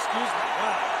 34, excuse me.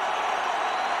 Wow.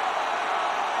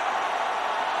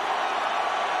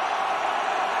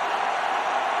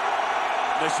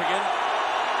 Michigan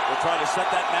will try to set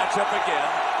that matchup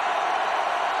again.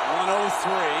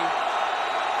 103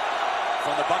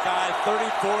 from the Buckeye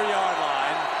 34-yard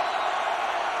line.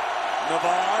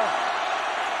 Navarre,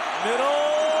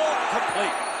 middle,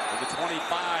 complete to the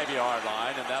 25-yard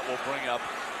line, and that will bring up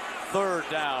third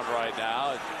down right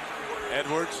now.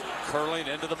 Edwards curling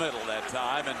into the middle that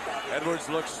time, and Edwards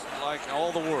looks like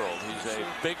all the world. He's a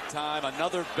big-time,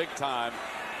 another big-time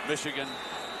Michigan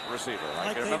receiver.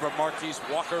 I can remember Marquise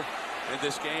Walker in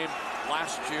this game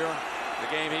last year, the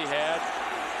game he had.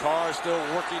 Carr still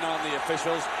working on the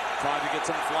officials, trying to get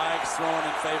some flags thrown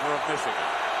in favor of Michigan.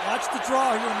 Watch the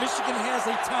draw here. Michigan has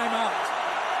a timeout.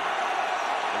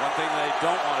 The one thing they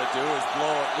don't want to do is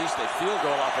blow at least a field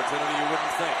goal opportunity, you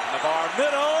wouldn't think. Navarre,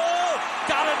 middle,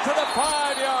 got it to the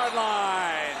 5-yard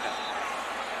line.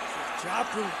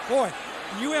 Joffrey, boy,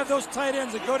 you have those tight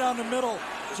ends that go down the middle.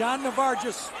 John Navarre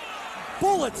just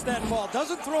bullets that ball,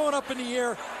 doesn't throw it up in the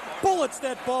air, bullets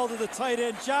that ball to the tight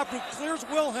end. Joffrey clears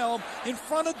Wilhelm in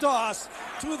front of Doss,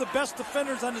 two of the best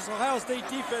defenders on this Ohio State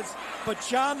defense, but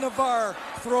John Navarre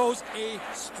throws a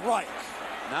strike.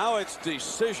 Now it's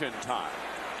decision time.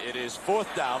 It is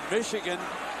fourth down. Michigan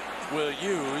will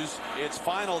use its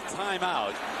final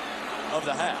timeout of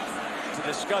the half to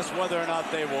discuss whether or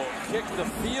not they will kick the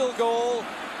field goal.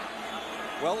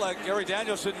 Well, Gary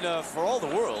Danielson, for all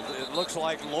the world, it looks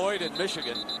like Lloyd and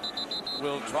Michigan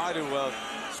will try to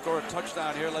score a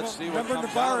touchdown here. Let's see what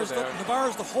comes out of there. Navarre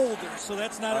is the holder, so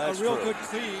that's not a real good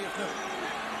cleat.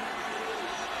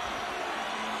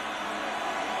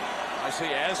 I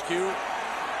see Askew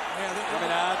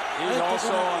coming out. He's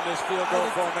also on this field goal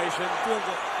formation.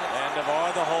 And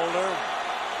Navarre, the holder.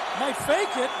 Might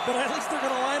fake it, but at least they're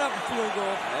going to line up and field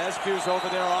goal. Askew's over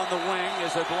there on the wing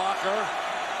is a blocker.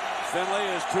 Finley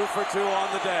is 2 for 2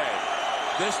 on the day.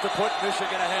 This to put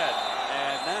Michigan ahead.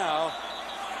 And now,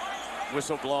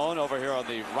 whistle blown over here on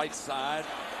the right side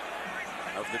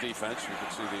of the defense. You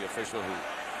can see the official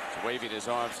who's waving his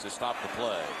arms to stop the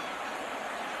play.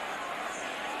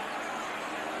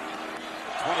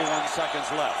 21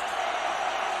 seconds left.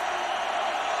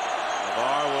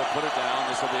 Navarre will put it down.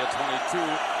 This will be a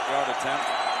 22-yard attempt.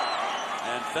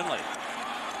 And Finley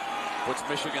puts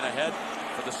Michigan ahead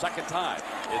for the second time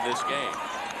in this game.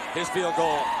 His field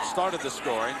goal started the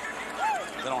scoring.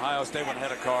 Then Ohio State went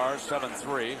ahead of Carr,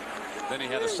 7-3. Then he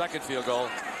had a second field goal.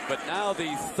 But now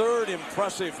the third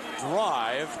impressive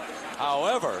drive.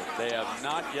 However, they have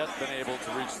not yet been able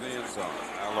to reach the end zone.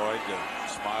 Now Lloyd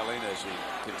smiling as he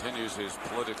continues his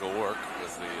political work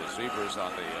with the Zebras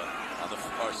on the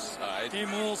far side. Give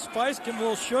him a little spice, give him a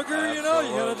little sugar, absolutely. You know,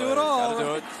 you got to do it all. Got to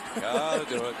do it. Got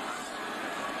to do it.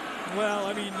 Well,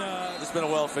 I mean, it's been a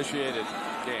well officiated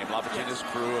game. Lapakina's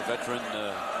crew, a veteran.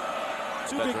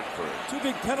 Two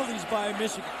big penalties by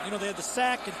Michigan. You know, they had the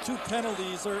sack and 2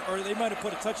 penalties, or they might have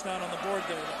put a touchdown on the board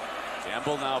there.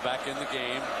 Campbell now back in the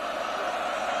game.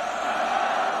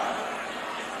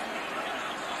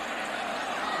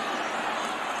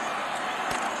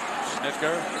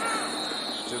 Schnitker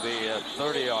to the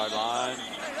 30-yard line.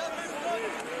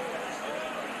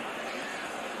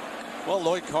 Well,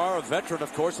 Lloyd Carr, a veteran,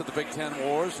 of course, of the Big Ten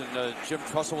Wars, and Jim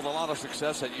Trussell with a lot of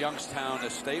success at Youngstown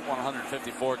State,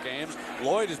 154 games.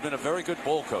 Lloyd has been a very good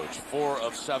bowl coach, 4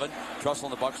 of 7. Trussell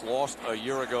and the Bucks lost a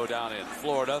year ago down in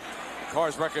Florida.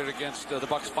 Carr's record against the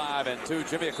Bucks 5-2.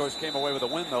 Jimmy, of course, came away with a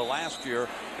win, though, last year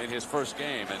in his first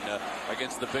game. And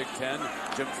against the Big Ten,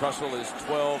 Jim Trussell is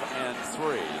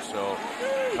 12-3. So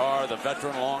Carr, the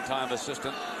veteran, longtime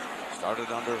assistant,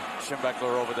 started under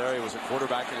Schembechler over there. He was a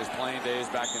quarterback in his playing days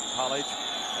back in college.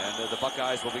 And the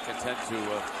Buckeyes will be content to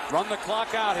run the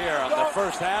clock out here on the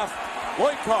first half.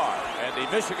 Lloyd Carr and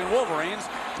the Michigan Wolverines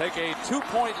take a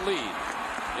 2-point lead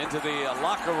into the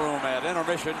locker room at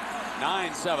intermission,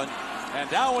 9-7. And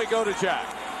down we go to Jack.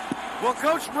 Well,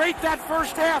 Coach, rate that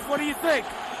first half. What do you think?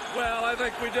 Well, I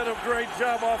think we did a great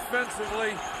job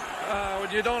offensively. When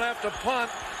you don't have to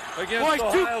punt against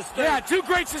Ohio State. Yeah, 2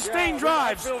 great sustained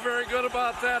drives. I feel very good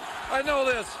about that. I know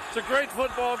this. It's a great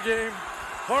football game.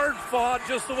 Hard fought,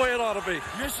 just the way it ought to be.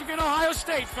 Michigan, Ohio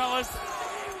State, fellas.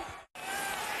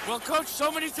 Well, Coach,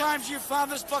 so many times you've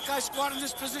found this Buckeye squad in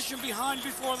this position behind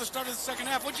before the start of the second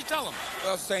half. What'd you tell them?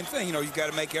 Well, same thing. You know, you've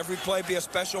got to make every play be a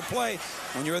special play.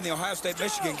 When you're in the Ohio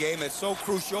State-Michigan game, it's so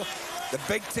crucial. The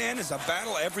Big Ten is a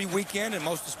battle every weekend, and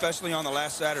most especially on the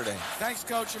last Saturday. Thanks,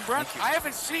 Coach. And Brent, I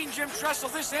haven't seen Jim Tressel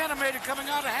this animated coming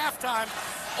out of halftime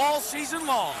all season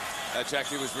long. Jack,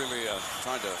 he was really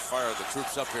trying to fire the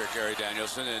troops up here, Gary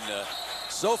Danielson. And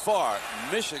so far,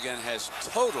 Michigan has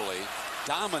totally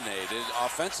dominated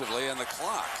offensively in the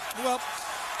clock. Well,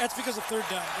 that's because of third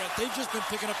down, Brett. They've just been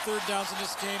picking up third downs in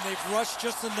this game. They've rushed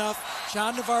just enough.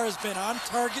 John Navarre has been on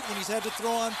target when he's had to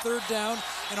throw on third down.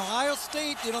 And Ohio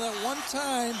State, you know, that one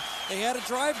time they had a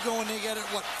drive going. They got it,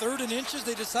 what, 3rd and inches?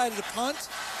 They decided to punt.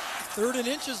 3rd and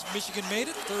inches, Michigan made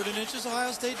it. 3rd and inches,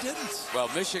 Ohio State didn't. Well,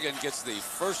 Michigan gets the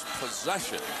first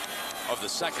possession of the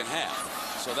second half.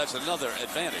 So that's another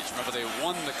advantage. Remember, they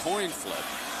won the coin flip.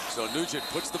 So Nugent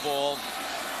puts the ball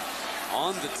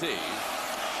on the tee.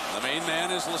 The main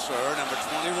man is Lasser, number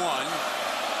 21.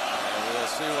 And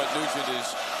we'll see what Nugent is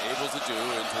able to do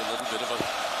into a little bit of a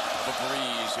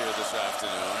breeze here this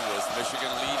afternoon, with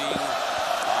Michigan leading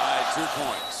by 2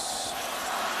 points.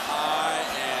 High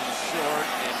and short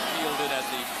and fielded at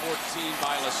the 14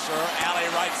 by Lasser.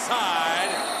 Alley right side,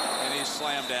 and he's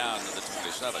slammed down to the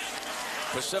 27.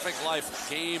 Pacific Life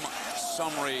game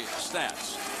summary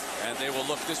stats, and they will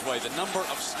look this way. The number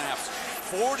of snaps,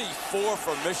 44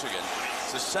 for Michigan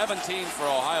to 17 for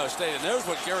Ohio State. And there's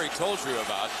what Gary told you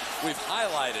about. We've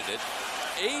highlighted it.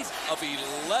 8 of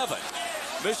 11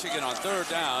 Michigan on third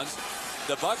downs.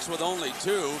 The Bucks with only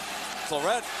 2.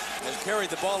 Claret has carried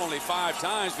the ball only 5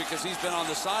 times because he's been on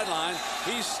the sideline.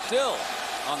 He's still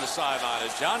on the sideline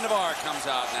as John Navarre comes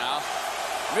out now.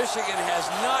 Michigan has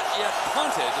not yet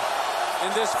punted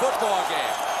in this football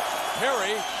game.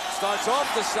 Perry starts off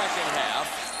the second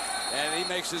half, and he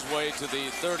makes his way to the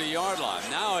 30-yard line.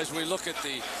 Now, as we look at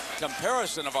the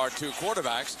comparison of our 2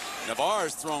 quarterbacks,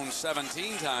 Navarre's thrown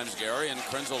 17 times, Gary, and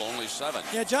Krenzel only 7.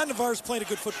 Yeah, John Navarre's played a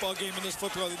good football game in this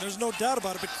football game. There's no doubt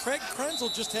about it, but Craig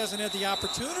Krenzel just hasn't had the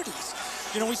opportunities.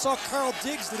 You know, we saw Carl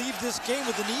Diggs leave this game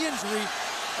with a knee injury.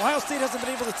 Ohio State hasn't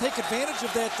been able to take advantage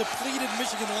of that depleted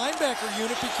Michigan linebacker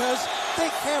unit because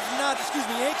they have not,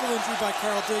 ankle injury by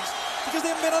Carl Diggs, because they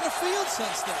haven't been on the field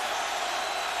since then.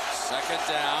 Second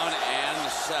down and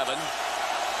 7.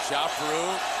 Joffrey,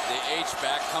 the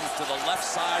H-back, comes to the left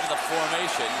side of the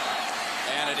formation,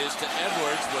 and it is to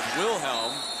Edwards with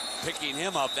Wilhelm picking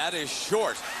him up. That is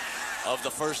short of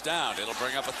the first down. It'll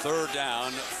bring up a 3rd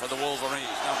down for the Wolverines.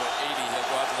 Number 80, he'll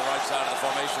go out to the right side of the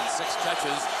formation. 6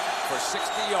 catches for 60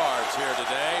 yards here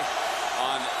today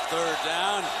on 3rd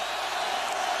down.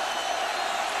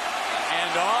 The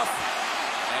handoff,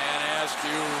 and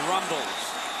Askew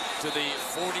rumbles to the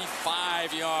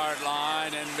 45-yard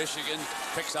line, and Michigan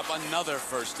picks up another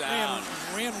first down.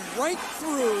 Ran right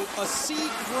through a C.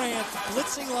 Grant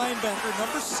blitzing linebacker,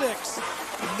 number 6.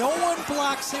 No one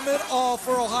blocks him at all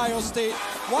for Ohio State.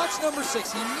 Watch number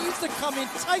 6. He needs to come in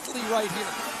tightly right here.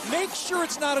 Make sure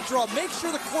it's not a draw. Make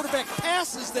sure the quarterback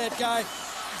passes that guy.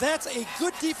 That's a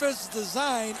good defensive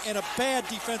design and a bad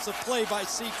defensive play by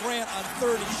C. Grant on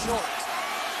 3rd and short.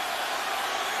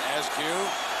 Askew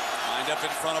lined up in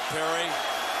front of Perry.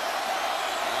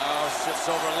 Shifts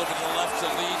over a little bit to the left to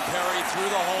lead Perry through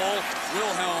the hole.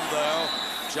 Wilhelm, though,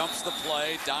 jumps the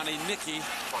play. Donnie Nicky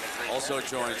also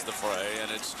joins the fray,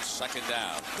 and it's 2nd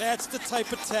down. That's the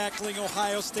type of tackling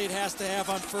Ohio State has to have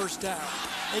on 1st down.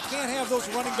 They can't have those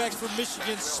running backs from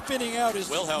Michigan spinning out as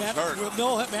Wilhelm's hurt.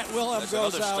 Matt Wilhelm That's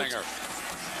goes out. Stinger.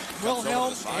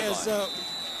 Wilhelm is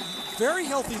very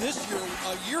healthy this year.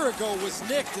 A year ago was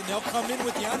nicked, and they'll come in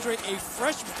with DeAndre, a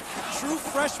freshman. True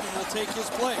freshman will take his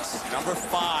place. Number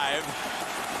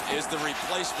 5 is the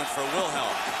replacement for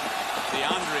Wilhelm,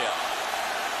 DeAndrea.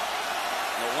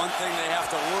 The one thing they have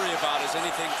to worry about is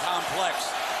anything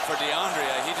complex for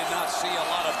DeAndrea. He did not see a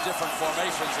lot of different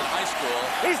formations in high school.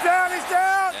 He's down, he's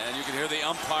down! And you can hear the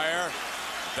umpire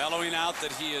bellowing out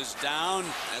that he is down.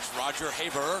 That's Roger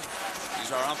Haber.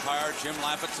 He's our umpire, Jim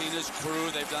Lapatina's crew.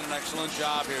 They've done an excellent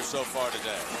job here so far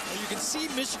today. Well, you can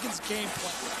see Michigan's game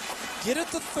plan. Get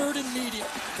it to 3rd and medium.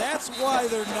 That's why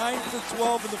they're 9 for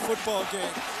 12 in the football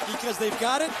game, because they've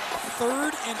got it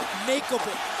 3rd and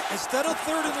makeable. Instead of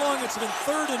 3rd and long, it's been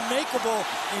 3rd and makeable,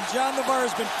 and John Navarre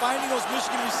has been finding those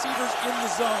Michigan receivers in the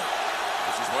zone.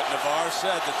 This is what Navarre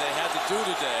said that they had to do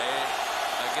today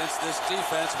against this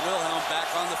defense. Wilhelm back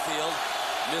on the field,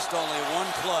 missed only 1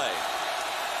 play.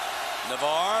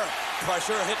 Navarre,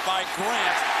 pressure hit by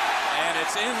Grant, and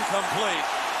it's incomplete.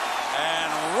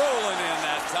 And rolling in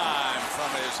that time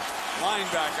from his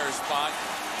linebacker spot,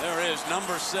 there is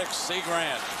number 6, C.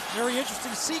 Grant. Very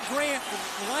interesting. See Grant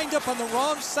lined up on the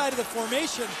wrong side of the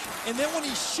formation, and then when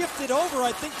he shifted over,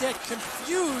 I think that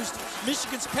confused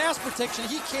Michigan's pass protection.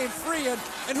 He came free,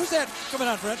 and who's that coming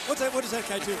on, Brent? What does that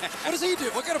guy do? What does he do?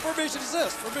 What kind of formation is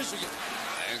this for Michigan?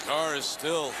 And Carr is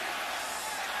still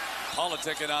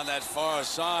politicking on that far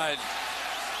side.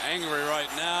 Angry right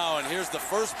now, and here's the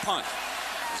first punt.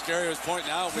 As Gary was pointing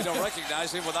out, we don't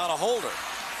recognize him without a holder.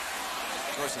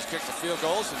 Of course, he's kicked the field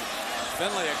goals, and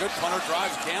Finley, a good punter,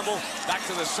 drives Campbell back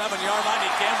to the 7-yard line.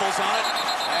 He gambles on it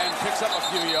and picks up a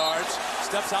few yards.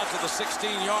 Steps out to the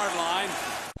 16-yard line.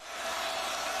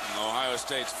 Ohio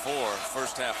State's 4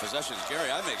 first-half possessions.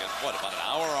 Gary, I think it's, what, about an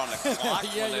hour on the clock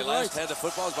yeah, when they last had the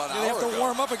football? It was about an hour ago. They have to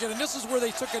warm up again, and this is where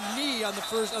they took a knee on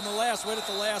the last, right at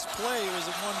the last play. It was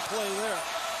in one play there.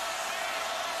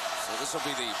 So this will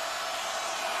be the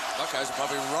Buckeyes are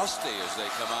probably rusty as they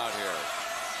come out here.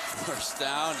 First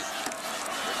down.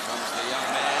 Here comes the young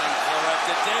man. Clarett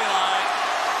to daylight.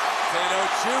 Cato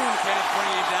June can't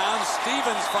bring him down.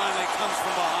 Stevens finally comes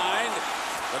from behind.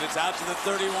 But it's out to the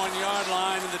 31-yard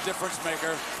line, and the difference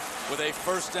maker with a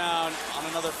first down on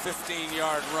another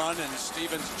 15-yard run, and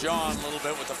Stevens jawing a little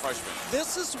bit with the freshman.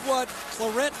 This is what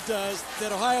Clarett does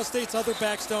that Ohio State's other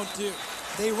backs don't do.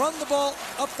 They run the ball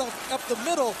up the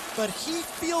middle, but he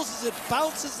feels as it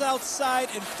bounces outside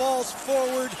and falls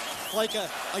forward like a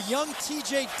young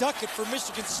T.J. Duckett for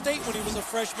Michigan State when he was a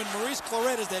freshman. Maurice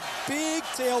Clarett is that big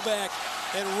tailback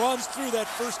that runs through that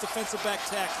first defensive back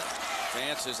tackle.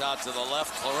 Vance is out to the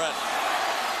left. Clarett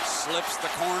slips the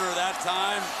corner that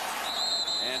time.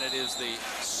 And it is the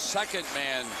second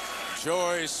man,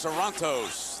 Joy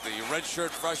Sarantos, the redshirt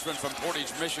freshman from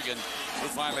Portage, Michigan, who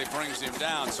finally brings him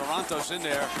down. Sarantos in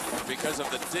there because of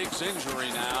the Diggs injury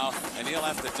now, and he'll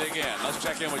have to dig in. Let's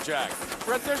check in with Jack.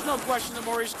 Brett, there's no question that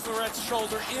Maurice Clarett's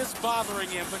shoulder is bothering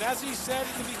him, but as he said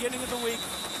at the beginning of the week,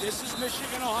 this is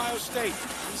Michigan, Ohio State.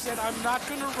 He said, I'm not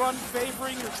going to run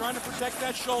favoring or trying to protect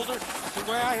that shoulder the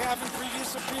way I have in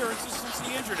previous appearances since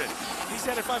he injured it. He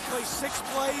said, if I play 6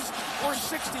 plays or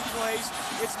 60 plays,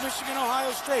 it's Michigan,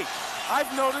 Ohio State. I've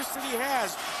noticed that he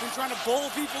has been trying to bowl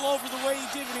people over the way he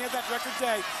did when he had that record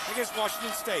day against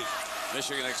Washington State.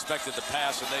 Michigan expected the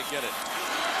pass, and they get it.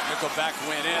 Nickelback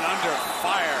went in under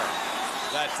fire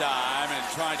that time and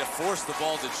trying to force the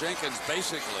ball to Jenkins,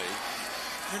 basically.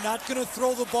 You're not going to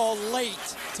throw the ball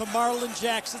late to Marlon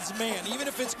Jackson's man. Even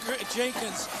if it's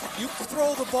Jenkins, you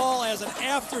throw the ball as an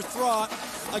afterthought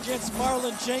against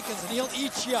Marlon Jenkins, and he'll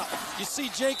eat you up. You see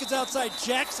Jenkins outside.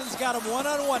 Jackson's got him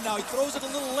one-on-one now. He throws it a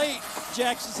little late.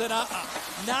 Jackson said,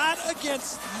 not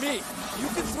against me. You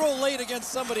can throw late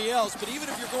against somebody else, but even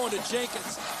if you're going to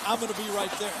Jenkins, I'm going to be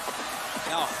right there.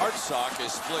 Now Hartsock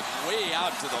is split way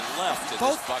out to the left in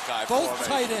this Buckeye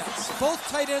formation. Both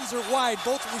tight ends are wide.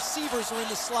 Both receivers are in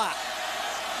the slot.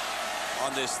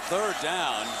 On this third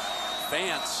down,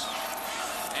 Vance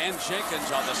and Jenkins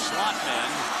are the slot men.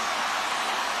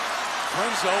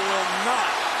 Krenzo will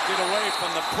not get away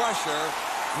from the pressure.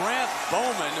 Grant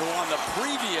Bowman, who on the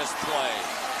previous play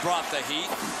brought the heat,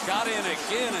 got in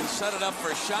again and set it up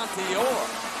for Shante Orr.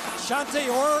 Shante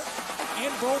Orr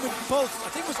and Bowman both. I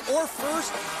think it was Orr first,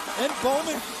 then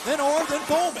Bowman, then Orr, then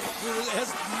Bowman. He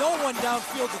has no one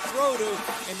downfield to throw to,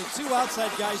 and the two outside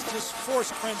guys just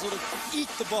forced Krenzel to eat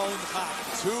the ball in the pocket.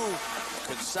 2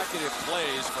 consecutive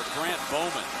plays for Grant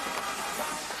Bowman.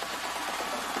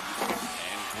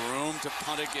 And Groom to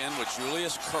punt again with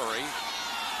Julius Curry,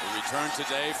 who returned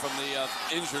today from the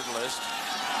injured list,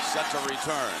 set to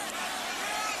return.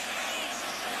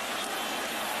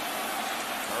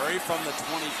 Curry from the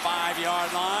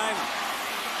 25-yard line.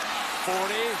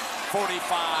 40,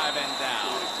 45, and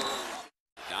down.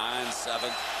 9-7,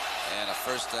 and a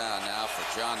first down now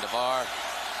for John DeVar.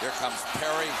 Here comes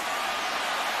Perry.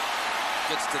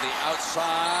 Gets to the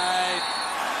outside,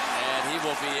 and he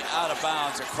will be out of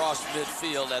bounds across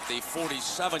midfield at the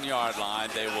 47-yard line.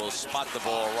 They will spot the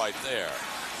ball right there.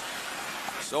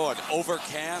 So an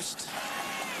overcast,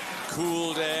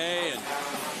 cool day, and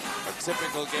a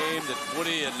typical game that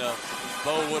Woody and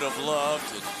Bo would have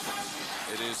loved.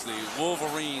 It is the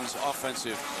Wolverines'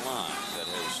 offensive line that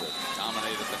has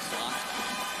dominated the clock.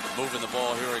 Moving the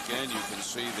ball here again, you can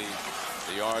see the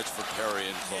yards for Perry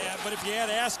and Cole. Yeah, but if you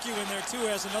add Askew in there too,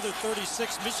 has another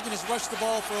 36. Michigan has rushed the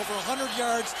ball for over 100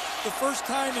 yards. The first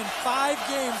time in 5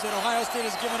 games that Ohio State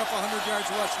has given up 100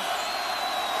 yards rushing.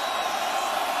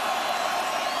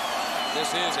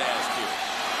 This is Askew.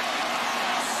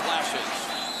 Slashes.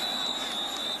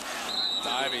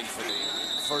 Diving for the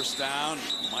first down.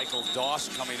 Michael Doss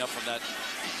coming up from that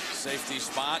safety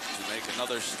spot to make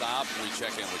another stop. We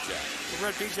check in with Jack.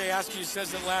 Red B.J. Askew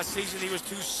says that last season he was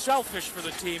too selfish for the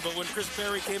team, but when Chris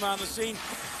Perry came on the scene,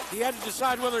 he had to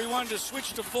decide whether he wanted to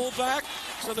switch to fullback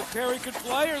so that Perry could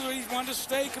play, or whether he wanted to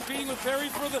stay competing with Perry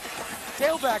for the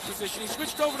tailback position. He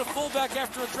switched over to fullback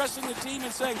after addressing the team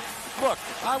and saying, look,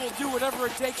 I will do whatever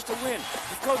it takes to win.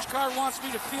 If Coach Carr wants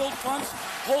me to field punts,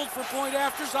 hold for point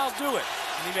afters, I'll do it.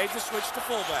 And he made the switch to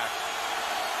fullback.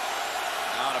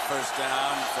 Now a first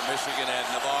down for Michigan and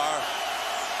Navarre.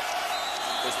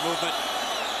 This movement,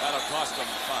 that'll cost them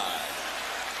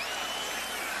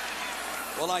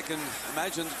 5. Well, I can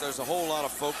imagine that there's a whole lot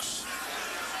of folks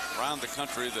around the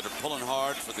country that are pulling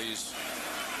hard for these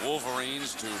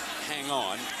Wolverines to hang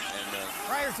on. And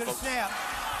prior to the snap,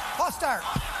 false start,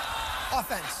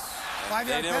 offense.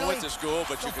 They never went to school,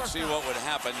 but you could see what would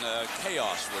happen.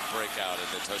 Chaos would break out in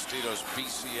the Tostitos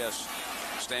BCS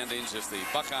standings if the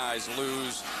Buckeyes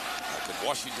lose. Could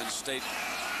Washington State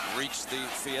reach the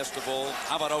Fiesta Bowl?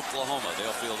 How about Oklahoma?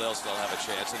 They'll feel they'll still have a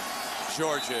chance. And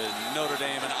Georgia, Notre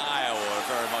Dame, and Iowa are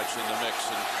very much in the mix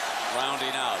and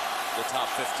rounding out the top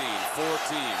 15. 4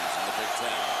 teams in the Big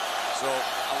Ten. So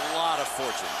a lot of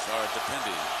fortunes are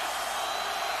depending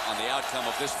on the outcome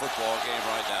of this football game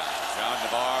right now. John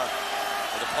Navarre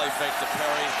with a play fake to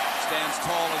Perry. Stands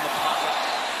tall in the pocket,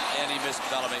 and he missed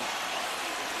Bellamy.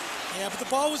 Yeah, but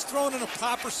the ball was thrown in a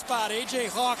proper spot. A.J.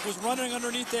 Hawk was running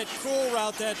underneath that curl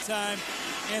route that time.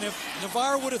 And if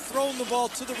Navarre would have thrown the ball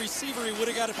to the receiver, he would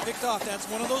have got it picked off. That's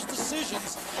one of those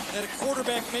decisions that a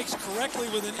quarterback makes correctly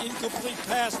with an incomplete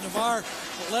pass. Navarre,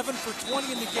 11 for 20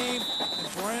 in the game. And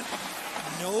Brent,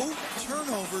 no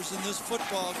turnovers in this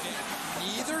football game.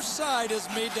 Neither side has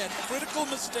made that critical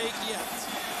mistake yet.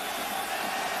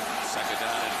 Second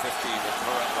down and 50 with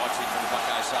Curran watching from the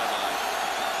Buckeye sideline.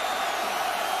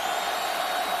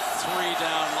 3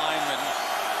 down linemen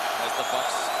as the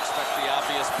Bucks expect the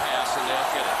obvious pass, and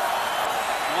they'll get it.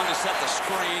 One to set the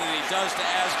screen, and he does to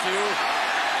Askew,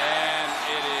 and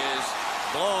it is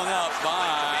blown up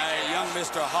by young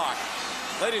Mr. Hawk.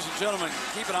 Ladies and gentlemen,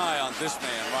 keep an eye on this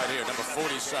man right here, number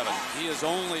 47. He is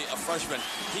only a freshman.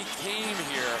 He came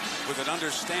here with an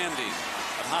understanding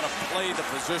of how to play the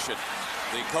position.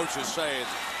 The coaches say at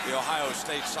the Ohio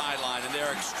State sideline, and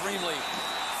they're extremely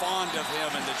fond of him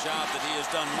and the job that he has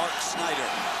done. Mark Snyder,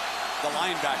 the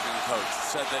linebacking coach,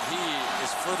 said that he is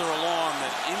further along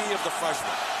than any of the freshmen.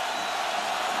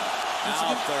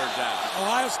 Now third down.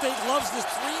 Ohio State loves this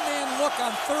 3-man look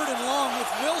on 3rd and long with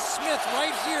Will Smith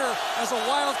right here as a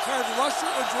wild card rusher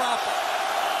or dropper.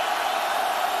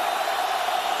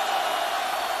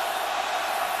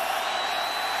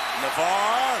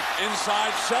 Navarre,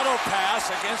 inside shuttle pass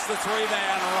against the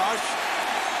 3-man rush.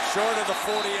 Short of the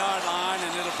 40-yard line,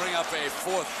 and it'll bring up a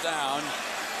 4th down.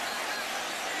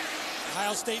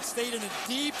 Ohio State stayed in a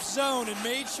deep zone and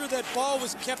made sure that ball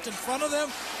was kept in front of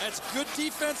them. That's good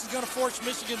defense. Is going to force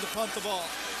Michigan to punt the ball.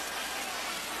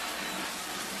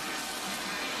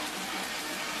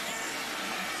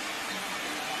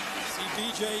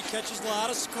 BJ catches a lot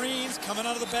of screens coming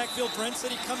out of the backfield. Brent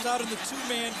said he comes out in the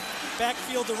 2-man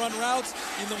backfield to run routes.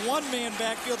 In the 1-man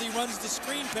backfield, he runs the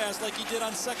screen pass like he did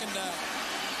on 2nd down.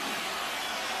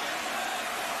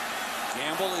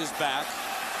 Gamble is back.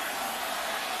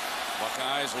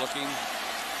 Buckeyes looking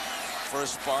for a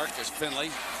spark as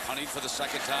Finley punting for the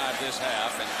 2nd time this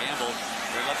half. And Gamble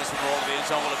will let this one roll to the end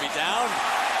zone. Will it be down?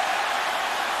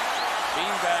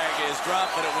 Beanbag is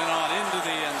dropped, but it went on into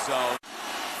the end zone.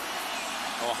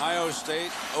 Ohio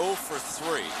State 0 for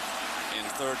 3 in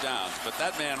 3rd downs. But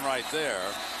that man right there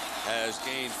has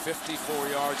gained 54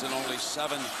 yards and only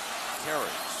 7 carries.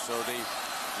 So the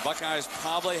Buckeyes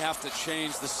probably have to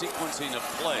change the sequencing of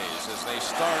plays as they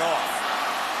start off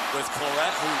with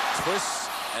Clarett, who twists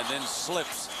and then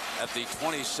slips at the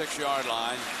 26-yard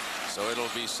line. So it'll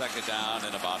be 2nd down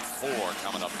and about 4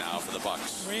 coming up now for the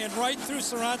Bucks. Ran right through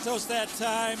Sorrentos that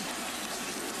time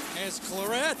as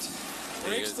Clarett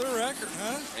breaks the record,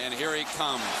 huh? And here he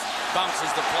comes.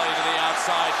 Bounces the play to the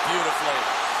outside beautifully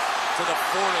to the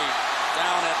 40,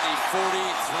 down at the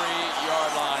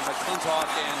 43-yard line. McClintock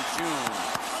and June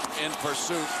in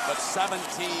pursuit, but 17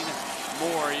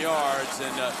 more yards.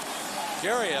 And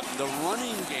Gary, the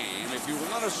running game, if you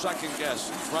want to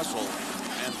second-guess Tressel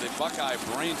and the Buckeye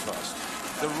brain trust,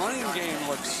 the running game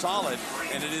looks solid,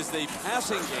 and it is the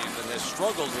passing game that has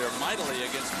struggled here mightily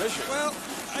against Michigan. Well,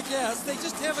 I guess they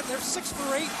just haven't. They're 6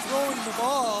 for 8 throwing the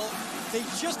ball. They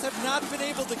just have not been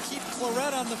able to keep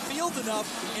Clarett on the field enough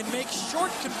and make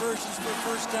short conversions for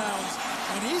 1st downs.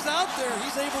 When he's out there,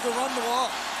 he's able to run the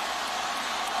ball.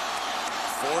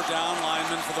 4 down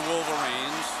linemen for the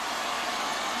Wolverines.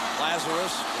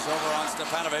 Lazarus is over on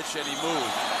Stepanovic, and he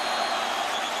moved.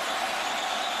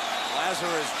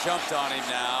 Lazarus jumped on him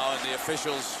now, and the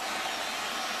officials,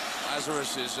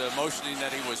 Lazarus is motioning that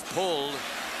he was pulled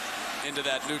into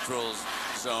that neutral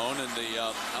zone, and the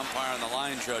umpire and the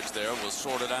line judge there will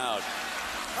sort it out.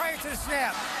 Prior to the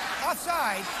snap,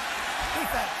 offside,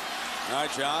 defense. All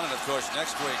right, John, and of course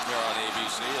next week here on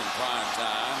ABC in prime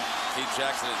time, Keith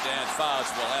Jackson and Dan Fouts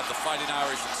will have the Fighting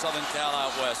Irish and Southern Cal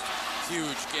out west.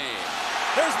 Huge game.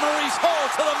 Here's Maurice Hall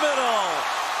to the middle.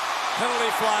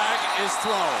 Penalty flag is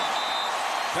thrown.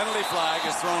 Penalty flag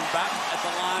is thrown back at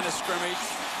the line of scrimmage.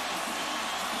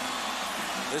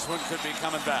 This one could be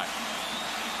coming back.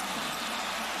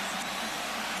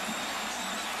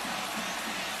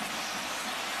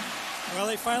 Well,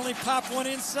 they finally pop one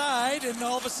inside, and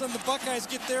all of a sudden the Buckeyes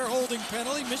get their holding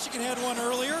penalty. Michigan had one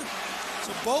earlier.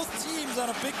 So both teams on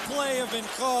a big play have been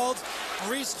called.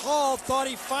 Maurice Hall thought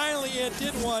he finally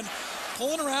did one.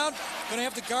 Pulling around, going to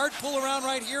have the guard pull around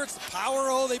right here. It's the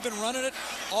power O. They've been running it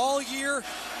all year.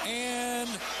 And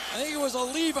I think it was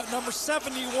Oliva, number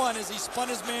 71, as he spun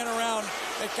his man around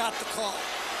that got the call.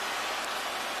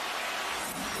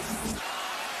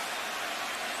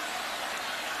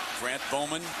 Grant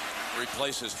Bowman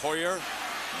replaces Hoyer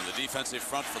in the defensive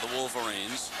front for the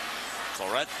Wolverines.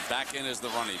 Claret back in as the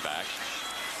running back.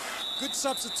 Good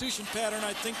substitution pattern, I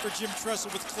think, for Jim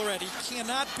Tressel with Claret. He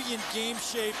cannot be in game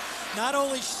shape, not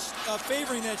only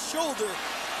favoring that shoulder,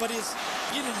 but is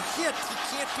getting hit. He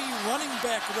can't be running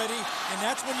back ready, and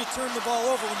that's when you turn the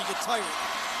ball over when you get tired.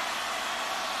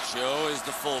 Joe is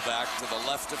the fullback to the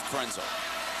left of Krenzel.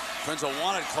 Krenzel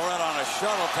wanted Claret on a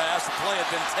shuttle pass. The play had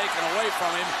been taken away from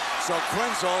him, so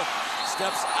Krenzel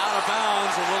steps out of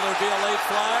bounds, and will there be a late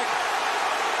flag?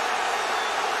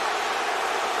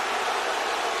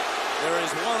 There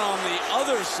is one on the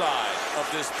other side of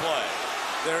this play.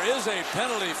 There is a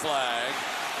penalty flag,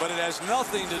 but it has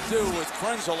nothing to do with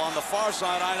Krenzel on the far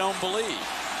side, I don't believe.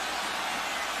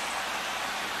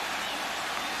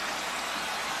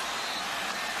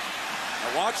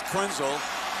 Now watch Krenzel.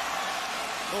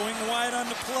 Going wide on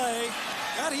the play.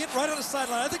 Got hit right on the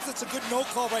sideline. I think that's a good no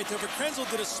call right there, but Krenzel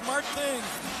did a smart thing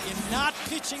in not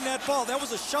pitching that ball. That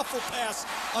was a shuffle pass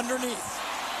underneath.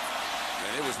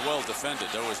 And it was well defended.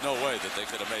 There was no way that they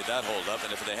could have made that hold up,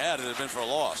 and if they had, it would have been for a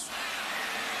loss.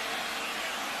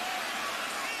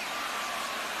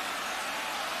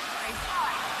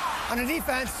 On the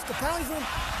defense, the penalties will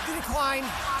decline.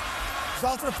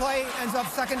 Result of the play ends up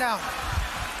second down.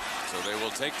 So they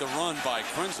will take the run by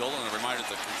Krenzel, and a reminder at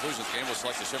the conclusion of the game will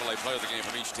select the Chevrolet player of the game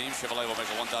from each team. Chevrolet will make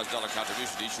a $1,000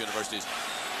 contribution to each university's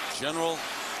general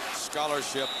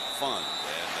scholarship fund.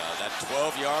 And that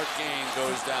 12-yard gain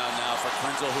goes down now for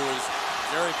Krenzel, who is,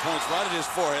 Gary points right at his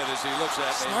forehead as he looks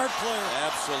at me. Smart player.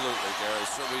 Absolutely, Gary.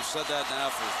 So we've said that now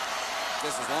for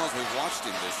just as long as we've watched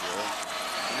him this year.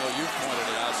 I know you've pointed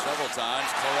it out several times.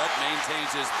 Claret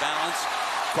maintains his balance,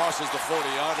 crosses the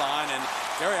 40-yard line, and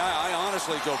Gary, I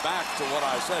honestly go back to what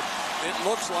I said. It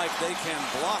looks like they can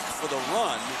block for the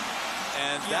run,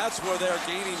 and that's where they're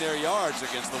gaining their yards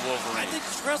against the Wolverines. I think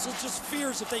Tressel just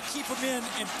fears if they keep him in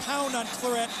and pound on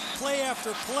Claret play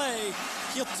after play,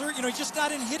 he's just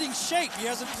not in hitting shape. He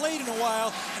hasn't played in a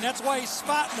while, and that's why he's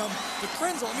spotting them. But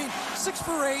Krenzel, 6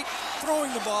 for 8,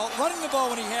 throwing the ball, running the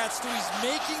ball when he has to. He's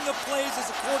making the plays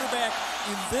as a quarterback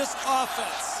in this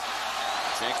offense.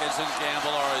 Jenkins and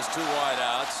Gamble are his two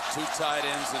wideouts, two tight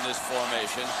ends in this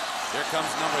formation. Here comes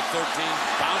number 13,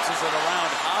 bounces it around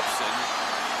Hobson,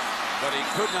 but he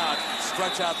could not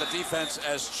stretch out the defense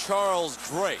as Charles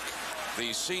Drake,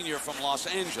 the senior from Los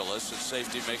Angeles, at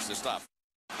safety, makes the stop.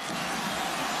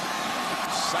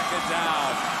 Second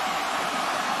down.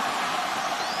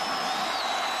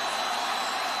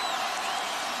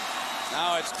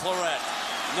 Now it's Claret.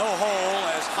 No hole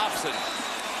as Hobson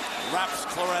wraps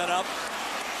Claret up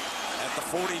at the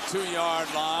 42-yard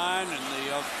line, and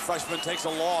the freshman takes a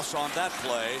loss on that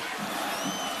play.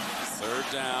 Third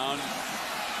down.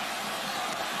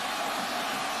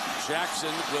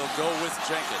 Jackson will go with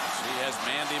Jenkins. He has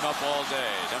manned him up all day.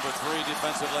 Number 3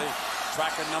 defensively,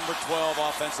 tracking number 12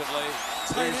 offensively.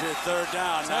 Here's your third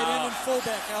down. Tight end and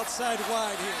fullback outside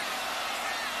wide here.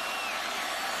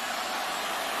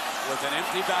 With an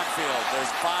empty backfield, there's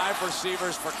 5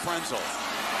 receivers for Krenzel.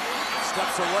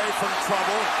 Steps away from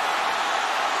trouble.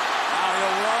 Now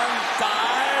he'll run,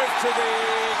 dive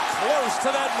close to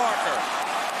that marker.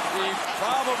 He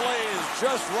probably is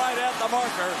just right at the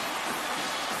marker.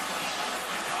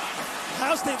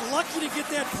 Ohio State lucky to get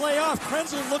that play off.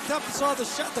 Krenzel looked up and saw the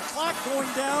clock going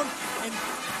down and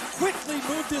quickly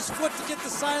moved his foot to get the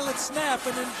silent snap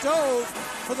and then dove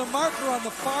for the marker on the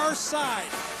far side.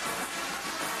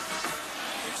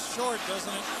 It's short,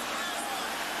 doesn't it?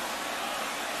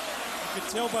 You could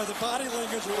tell by the body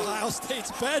language of Ohio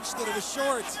State's bench that it was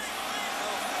short.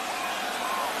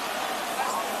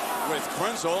 With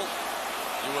Krenzel,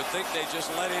 you would think they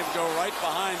just let him go right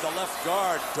behind the left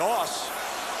guard. Doss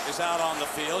is out on the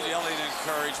field yelling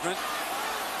encouragement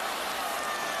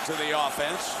to the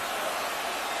offense.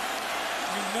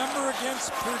 Remember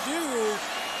against Purdue,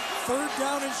 3rd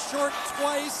down and short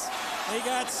twice. They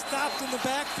got stopped in the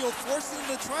backfield, forcing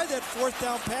them to try that 4th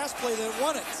down pass play that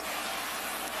won it.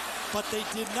 But they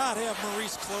did not have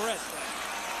Maurice Clarett.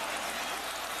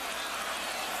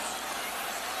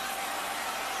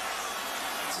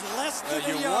 Less than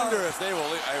you wonder if they will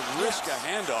risk a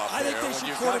handoff. I think they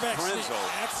should quarterback sneak.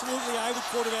 Krenzel. Absolutely, I would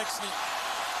quarterback sneak.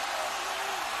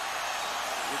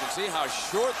 You can see how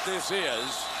short this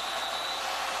is.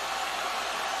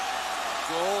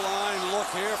 Goal line look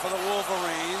here for the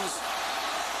Wolverines.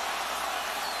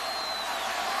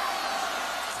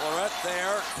 Clarett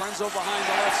there. Krenzel behind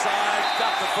the left side.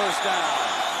 Got the first down.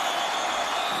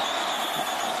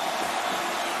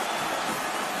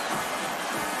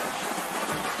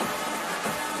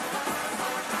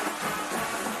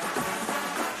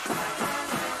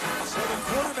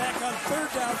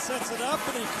 Sets it up,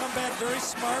 and he come back very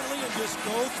smartly and just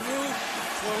go through.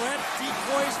 Clarett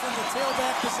decoys from the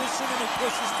tailback position, and he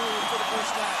pushes through for the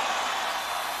first down.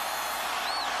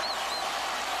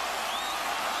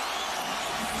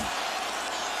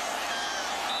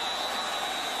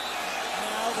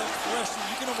 Now the pressure,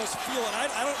 you can almost feel it.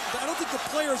 I don't think the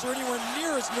players are anywhere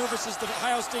near as nervous as the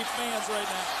Ohio State fans right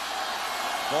now.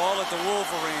 Ball at the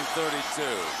Wolverine 32.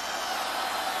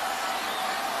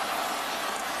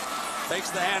 Takes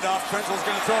the handoff. Krenzel's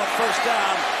going to throw it first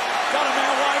down. Got a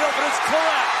man wide open. It's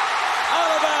Clarett.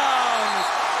 Out of bounds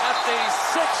at the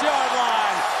 6-yard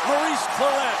line. Maurice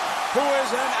Clarett, who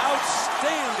is an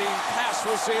outstanding pass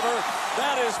receiver.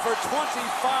 That is for 25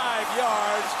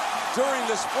 yards. During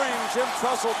the spring, Jim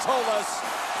Tressel told us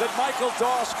that Michael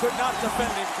Doss could not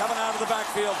defend him coming out of the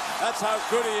backfield. That's how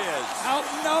good he is. Out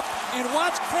and up, and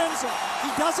watch Krenzel.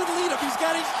 He doesn't lead him. He's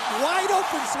got him wide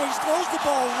open, so he throws the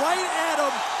ball right at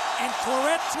him. And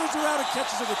Clarett turns around and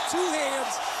catches it with 2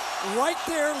 hands right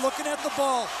there looking at the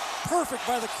ball. Perfect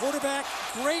by the quarterback.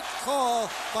 Great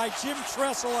call by Jim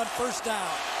Tressel on first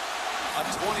down. A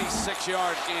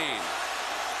 26-yard gain.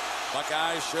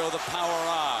 Buckeyes show the power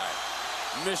eye.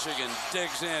 Michigan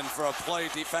digs in for a play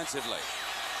defensively.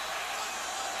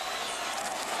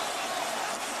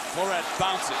 Clarett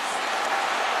bounces.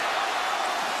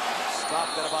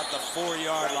 Stopped at about the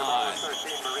 4-yard line.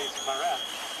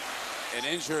 An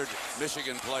injured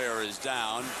Michigan player is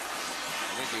down.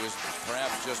 I think he was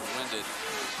perhaps just winded.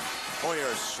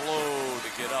 Hoyer slow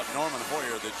to get up. Norman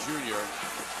Hoyer, the junior.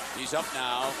 He's up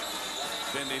now,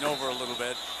 bending over a little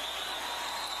bit.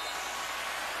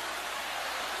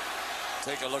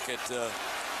 Take a look at the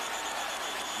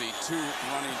 2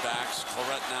 running backs.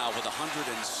 Clarett now with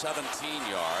 117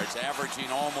 yards,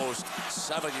 averaging almost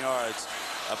 7 yards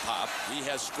a pop. He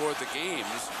has scored the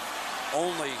game's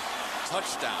only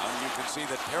touchdown. You can see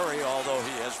that Perry, although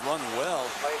he has run well,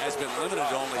 has been limited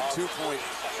to only 2.7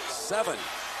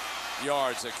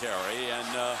 yards a carry. And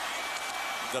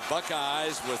the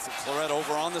Buckeyes with Clarett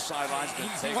over on the sidelines been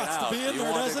taken out. He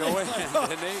wanted to go in,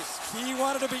 didn't he? He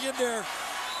wanted to be in there.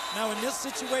 Now in this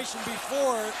situation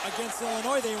before against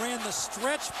Illinois, they ran the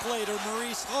stretch play to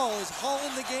Maurice Hall. Is Hall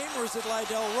in the game or is it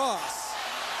Lydell Ross?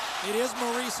 It is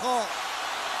Maurice Hall.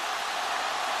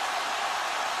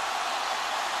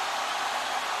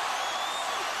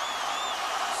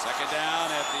 Second down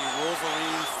at the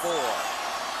Wolverine 4.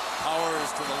 Powers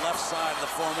to the left side of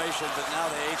the formation, but now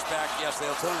they H-back. Yes,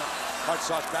 they'll turn it.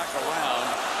 Hartsock back around,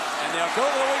 and they'll go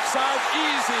to the weak side.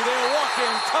 Easy. They'll walk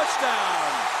in.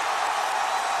 Touchdown.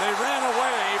 They ran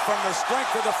away from the strength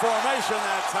of the formation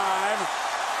that time,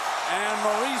 and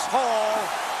Maurice Hall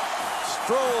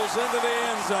strolls into the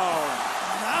end zone.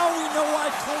 Now we know why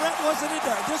Clarett wasn't in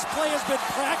there. This play has been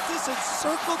practiced and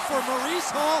circled for Maurice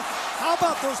Hall. How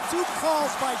about those 2 calls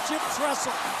by Jim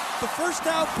Tressel? The first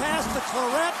down pass to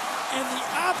Clarett and the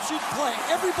option play.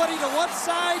 Everybody to one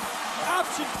side,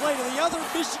 option play to the other.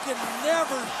 Michigan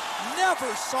never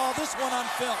saw this one on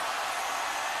film.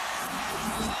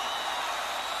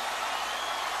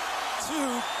 2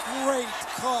 great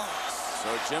calls. So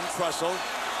Jim Tressel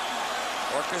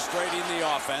orchestrating the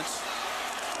offense.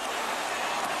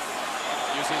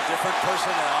 Using different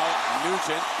personnel,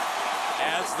 Nugent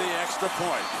adds the extra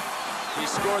point. He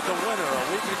scored the winner a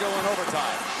week ago in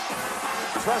overtime.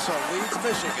 Tressel leads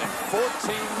Michigan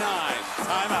 14-9.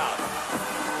 Timeout.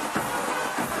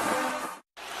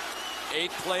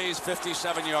 8 plays,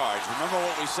 57 yards. Remember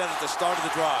what we said at the start of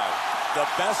the drive. The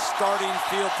best starting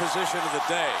field position of the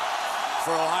day.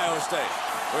 for Ohio State.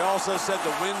 We also said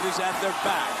the wind is at their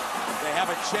back. They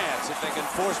have a chance if they can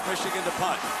force Michigan to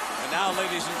punt. And now,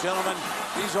 ladies and gentlemen,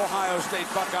 these Ohio State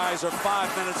Buckeyes are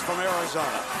 5 minutes from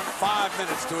Arizona. 5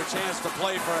 minutes to a chance to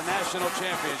play for a national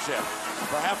championship.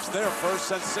 Perhaps their first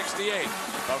since '68.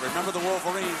 But remember, the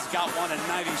Wolverines got one in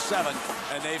 '97,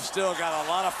 and they've still got a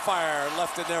lot of fire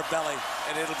left in their belly.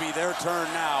 And it'll be their turn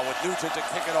now with Nugent to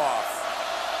kick it off.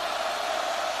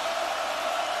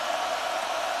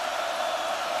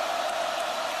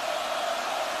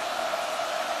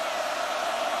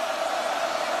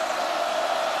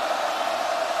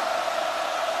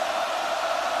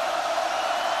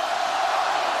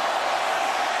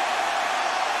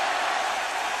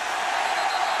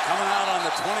 Coming out on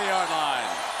the 20-yard line.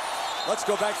 Let's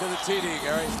go back to the TD,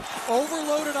 Gary.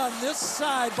 Overloaded on this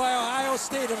side by Ohio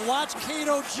State, and watch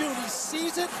Cato June. He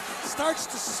sees it, starts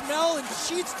to smell, and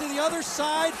cheats to the other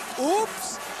side.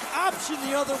 Oops! Option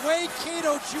the other way.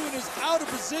 Cato June is out of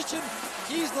position.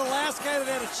 He's the last guy that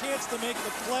had a chance to make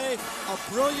the play.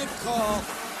 A brilliant call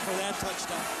for that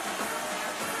touchdown.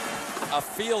 A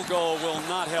field goal will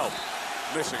not help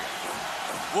Michigan.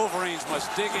 Wolverines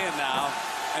must dig in now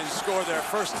and score their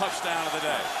first touchdown of the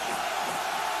day.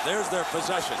 There's their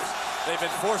possessions. They've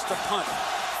been forced to punt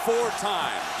 4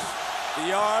 times. The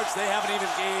yards, they haven't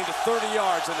even gained 30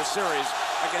 yards in the series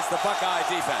against the Buckeye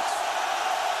defense.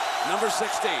 Number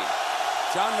 16,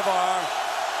 John Navarre,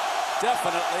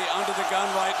 definitely under the gun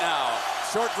right now.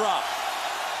 Short drop.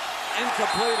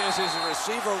 Incomplete as his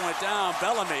receiver went down.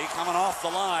 Bellamy coming off the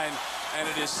line, and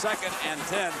it is 2nd and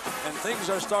 10, and things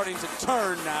are starting to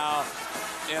turn now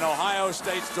in Ohio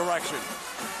State's direction.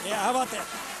 Yeah, how about that?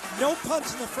 No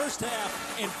punts in the first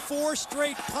half and 4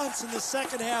 straight punts in the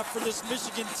second half for this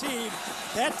Michigan team.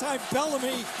 That time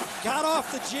Bellamy got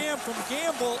off the jam from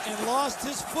Gamble and lost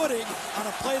his footing on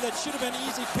a play that should have been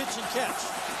easy pitch and catch.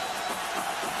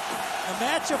 The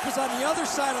matchup is on the other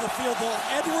side of the field, though.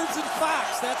 Edwards and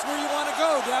Fox, that's where you want to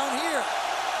go, down here.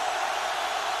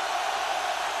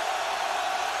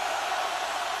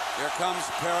 Here comes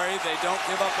Perry. They don't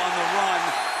give up on the run,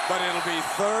 but it'll be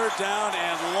 3rd down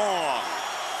and long.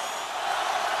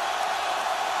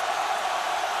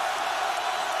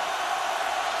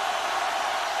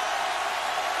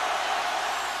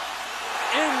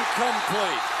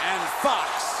 Incomplete, and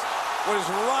Fox was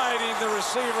riding the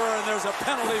receiver, and there's a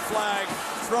penalty flag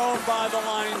thrown by the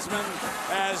linesman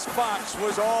as Fox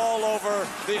was all over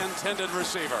the intended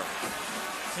receiver.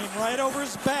 Came right over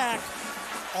his back.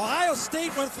 Ohio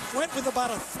State went with about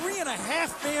a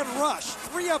 3.5-man rush,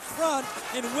 3 up front,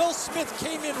 and Will Smith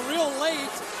came in real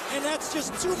late, and that's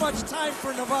just too much time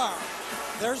for Navarre.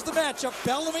 There's the matchup.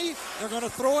 Bellamy, they're going to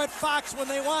throw at Fox when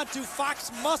they want to. Fox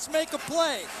must make a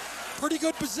play. Pretty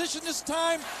good position this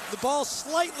time. The ball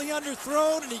slightly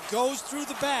underthrown, and he goes through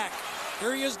the back.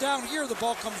 Here he is down here. The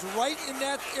ball comes right in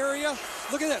that area.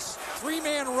 Look at this.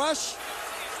 3-man rush.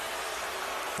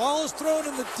 Ball is thrown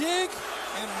in the dig.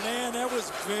 And man, that was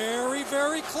very,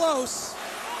 very close.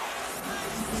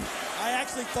 I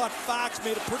actually thought Fox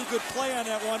made a pretty good play on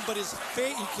that one, but he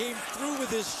came through with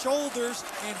his shoulders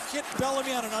and hit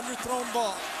Bellamy on an underthrown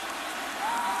ball.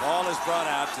 Ball is brought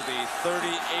out to the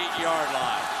 38-yard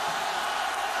line.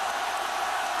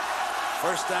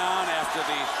 First down after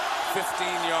the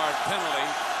 15-yard penalty.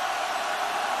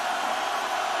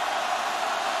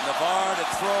 Navarre to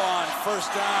throw on first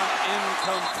down,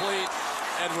 incomplete.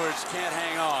 Edwards can't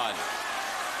hang on.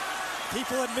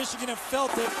 People at Michigan have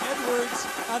felt that Edwards,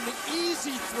 on the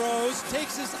easy throws,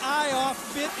 takes his eye off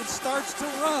it and starts to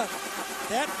run.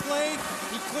 That play,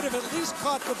 he could have at least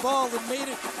caught the ball and made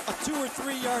it a 2 or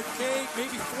 3 yard K,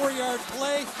 maybe 4-yard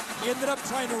play. He ended up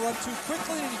trying to run too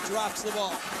quickly, and he drops the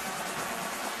ball.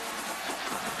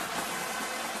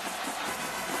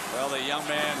 Well, the young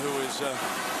man who is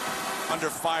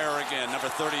under fire again, number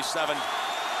 37.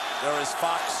 There is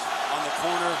Fox on the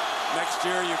corner. Next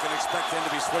year, you can expect him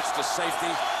to be switched to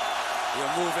safety.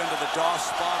 He'll move into the DOS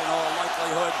spot in all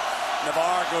likelihood.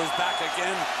 Navarre goes back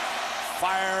again,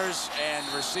 fires, and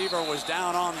receiver was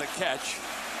down on the catch.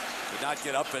 Could not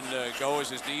get up and go as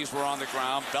his knees were on the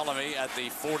ground. Bellamy at the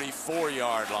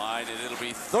 44-yard line, and it'll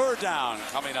be 3rd down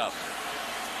coming up.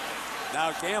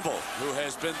 Now Gamble, who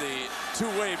has been the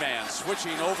two-way man,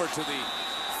 switching over to the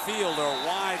field or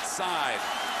wide side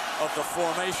of the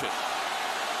formation.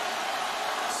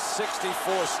 64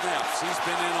 snaps. He's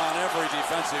been in on every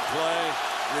defensive play.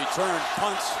 Returned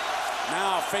punts.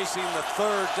 Now facing the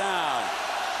 3rd down.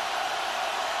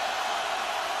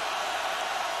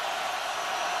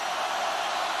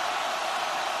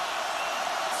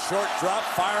 short drop,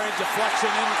 firing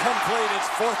deflection, incomplete. It's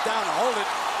 4th down. Hold it.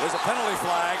 There's a penalty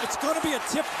flag. It's going to be a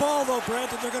tipped ball, though,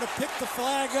 Brandon. They're going to pick the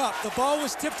flag up. The ball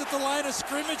was tipped at the line of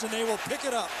scrimmage, and they will pick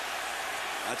it up.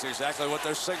 That's exactly what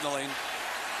they're signaling.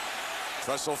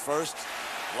 Tressel first,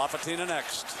 LaPatina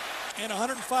next. And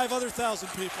 105 other thousand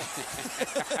people.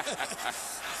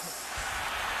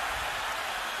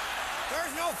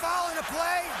 There's no foul in the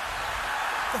play.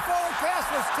 The forward pass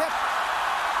was tipped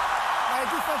by a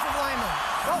defensive lineman.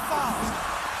 No foul.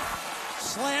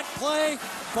 Slant play,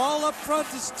 ball up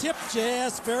front is tipped,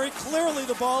 Jazz. Very clearly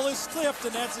the ball is tipped,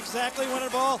 and that's exactly when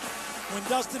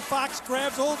Dustin Fox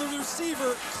grabs hold of the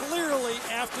receiver, clearly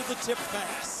after the tip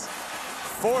pass.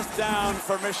 4th down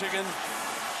for Michigan.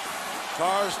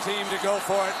 Carr's team to go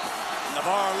for it.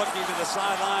 Navarre looking to the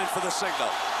sideline for the signal.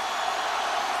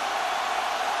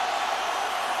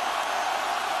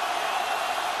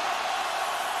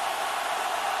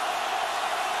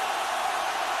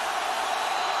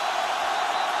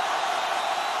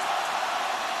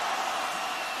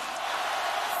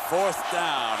 Fourth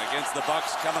down against the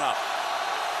Bucks coming up.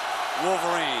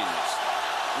 Wolverines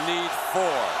need 4.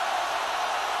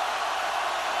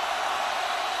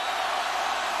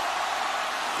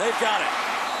 They've got it.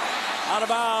 Out of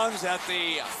bounds at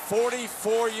the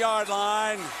 44-yard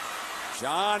line.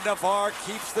 John Navarre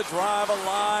keeps the drive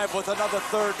alive with another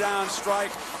 3rd down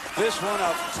strike. This one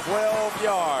of 12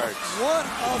 yards. What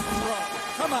a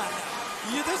throw. Come on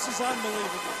now. This is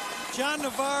unbelievable. John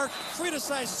Navarre,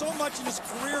 criticized so much in his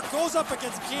career, goes up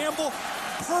against Campbell.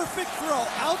 Perfect throw.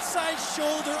 Outside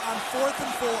shoulder on 4th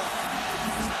and 4.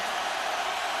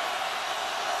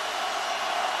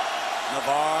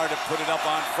 Navarre to put it up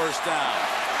on 1st down.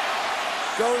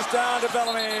 Goes down to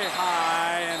Bellamy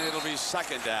high, and it'll be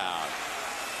 2nd down.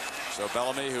 So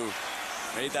Bellamy, who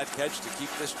made that catch to keep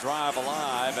this drive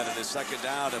alive, and it is 2nd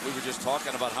down. And we were just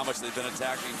talking about how much they've been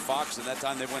attacking Fox, and that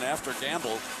time they went after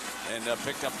Campbell and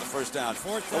picked up the 1st down.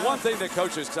 The one thing that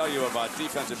coaches tell you about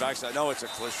defensive backs, I know it's a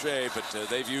cliche, but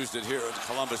they've used it here at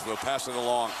Columbus. We'll pass it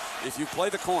along. If you play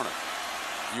the corner,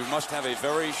 you must have a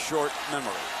very short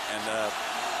memory. And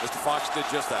Mr. Fox did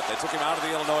just that. They took him out of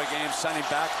the Illinois game, sent him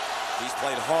back. He's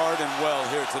played hard and well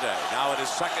here today. Now it is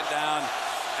 2nd down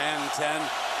and 10.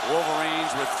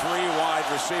 Wolverines with 3 wide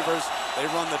receivers. They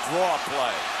run the draw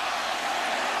play.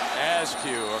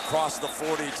 Askew across the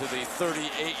 40 to the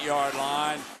 38-yard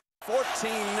line. 14-9,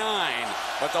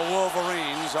 but the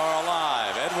Wolverines are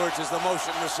alive. Edwards is the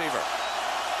motion receiver.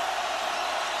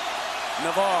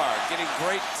 Navarre getting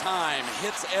great time,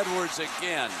 hits Edwards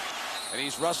again. And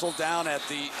he's wrestled down at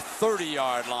the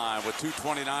 30-yard line with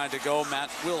 2:29 to go.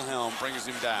 Matt Wilhelm brings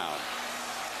him down.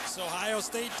 This Ohio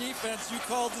State defense, you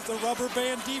called it the rubber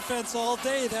band defense all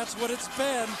day. That's what it's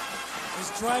been.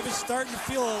 This drive is starting to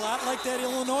feel a lot like that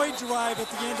Illinois drive at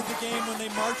the end of the game when they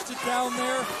marched it down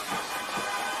there.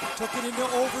 Took it into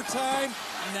overtime.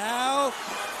 Now,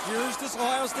 here's this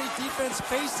Ohio State defense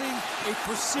facing a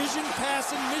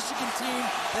precision-passing Michigan team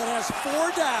that has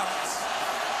 4 downs.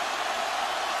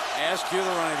 Askew,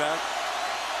 the running back.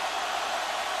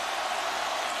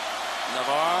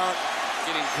 Navarre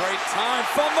getting great time.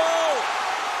 Fumble!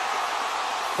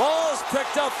 Ball's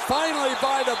picked up finally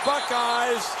by the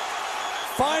Buckeyes.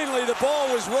 Finally, the ball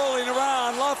was rolling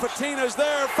around. LaPatina's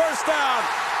there. 1st down.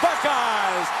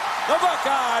 Buckeyes. The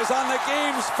Buckeyes on the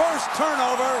game's first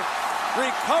turnover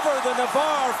recover the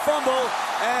Navarre fumble,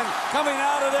 and coming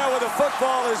out of there with the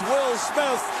football is Will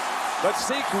Smith. But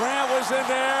see, Grant was in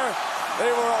there.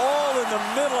 They were all in the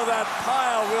middle of that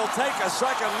pile. We'll take a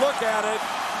second look at it.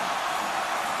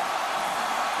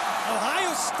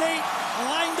 Ohio State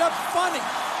lined up funny.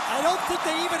 I don't think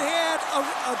they even had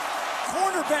a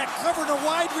cornerback covering a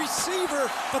wide receiver,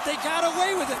 but they got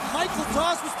away with it. Michael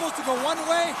Doss was supposed to go one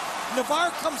way.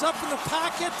 Navarre comes up in the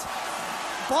pocket.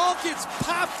 Ball gets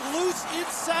popped loose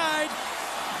inside.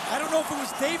 I don't know if it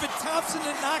was David Thompson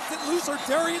that knocked it loose or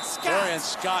Darian Scott. Darian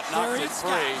Scott knocked it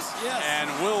free. Yes. And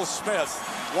Will Smith.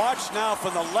 Watch now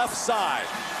from the left side.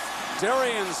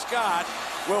 Darian Scott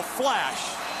will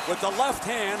flash with the left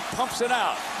hand, pumps it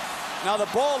out. Now the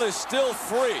ball is still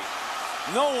free.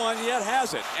 No one yet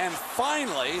has it. And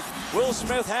finally, Will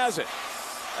Smith has it.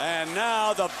 And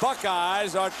now the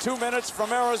Buckeyes are 2 minutes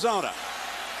from Arizona.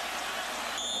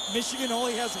 Michigan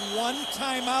only has 1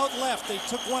 timeout left. They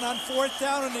took one on 4th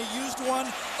down and they used one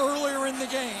earlier in the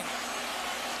game.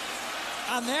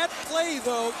 On that play,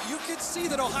 though, you can see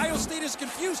that Ohio State is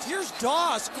confused. Here's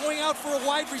Doss going out for a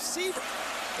wide receiver.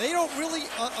 They don't really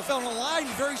on the line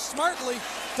very smartly.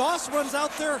 Doss runs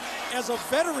out there as a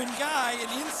veteran guy, and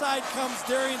inside comes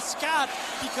Darian Scott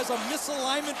because a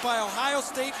misalignment by Ohio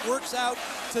State works out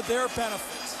to their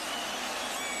benefit.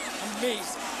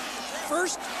 Amazing.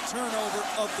 first turnover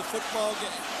of the football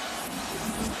game.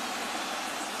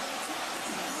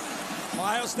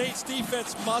 Ohio State's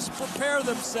defense must prepare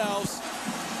themselves.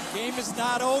 The game is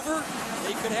not over.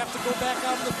 They could have to go back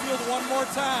out on the field one more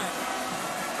time.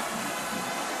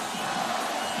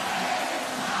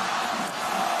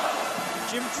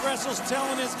 Jim Tressel's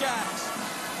telling his guys,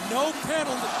 no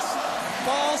penalties,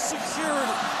 ball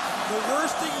security. The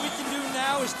worst thing we can do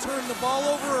now is turn the ball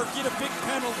over or get a big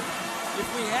penalty. If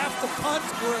we have to punt,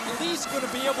 we're at least going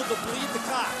to be able to bleed the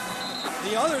clock.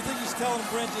 The other thing he's telling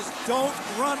Brent is don't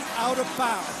run out of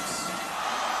bounds.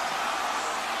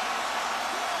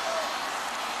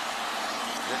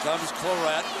 Here comes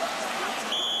Clarett.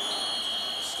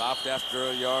 Stopped after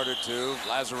a yard or two.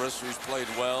 Lazarus, who's played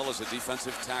well as a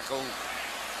defensive tackle.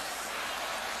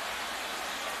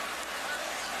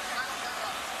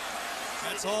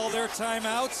 That's all their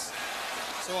timeouts.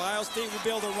 So Ohio State will be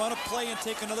able to run a play and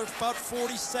take another about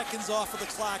 40 seconds off of the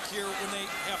clock here when they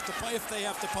have to play, if they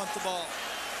have to punt the ball.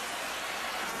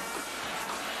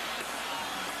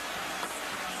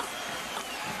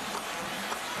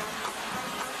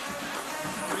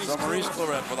 So Maurice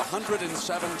Clarett with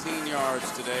 117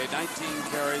 yards today, 19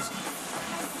 carries.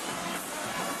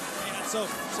 And so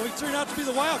he turned out to be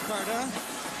the wild card, huh?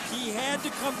 He had to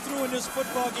come through in this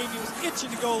football game. He was itching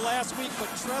to go last week, but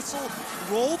Tressel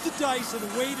rolled the dice and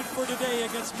waited for today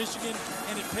against Michigan,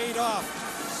 and it paid off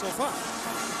so far.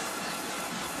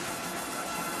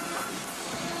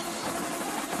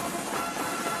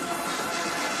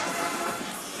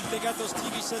 They got those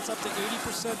TV sets up to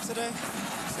 80% today.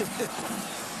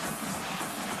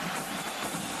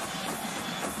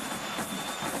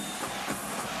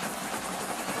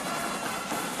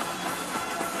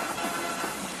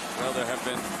 Well, there have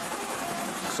been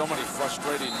so many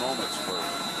frustrating moments for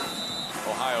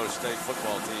Ohio State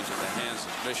football teams in the hands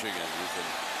of Michigan.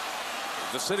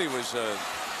 The city was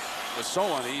so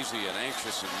uneasy and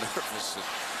anxious and nervous. And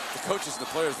the coaches and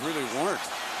the players really weren't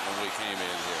when we came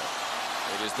in here.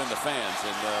 It has been the fans,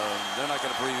 and they're not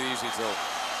going to breathe easy till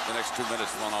the next 2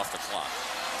 minutes run off the clock.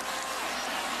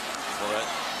 Clarett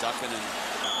ducking and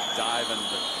diving,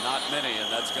 but not many,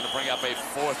 and that's going to bring up a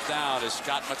 4th down as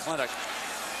Scott McClintock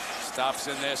stops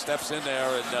in there, steps in there,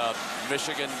 and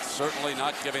Michigan certainly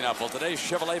not giving up. Well, today's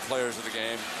Chevrolet players of the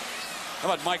game.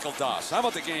 How about Michael Doss? How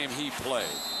about the game he played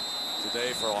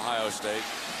today for Ohio State?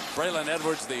 Braylon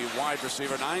Edwards, the wide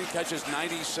receiver, 9 catches,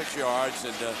 96 yards,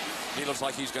 and he looks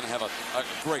like he's going to have a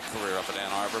great career up at Ann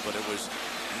Arbor, but it was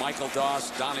Michael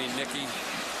Doss, Donnie Nicky.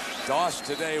 Doss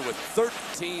today with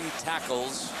 13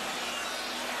 tackles,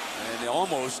 and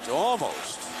almost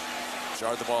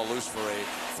jarred the ball loose for a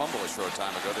fumble a short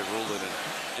time ago. They ruled it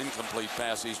an incomplete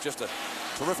pass. He's just a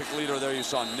terrific leader there. You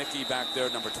saw Nicky back there,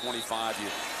 number 25. You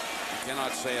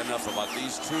cannot say enough about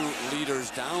these 2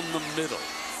 leaders down the middle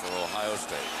for Ohio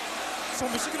State. So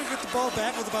Michigan will get the ball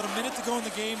back with about a minute to go in the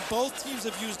game. Both teams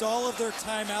have used all of their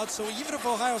timeouts. So even if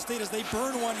Ohio State, as they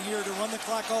burn one here to run the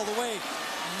clock all the way,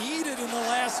 needed in the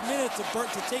last minute to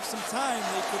take some time,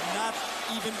 they could not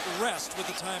even rest with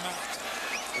the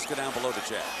timeout. Let's go down below to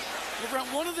Jack.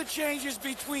 One of the changes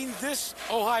between this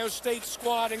Ohio State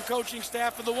squad and coaching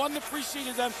staff and the one that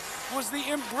preceded them was the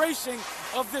embracing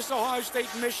of this Ohio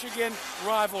State-Michigan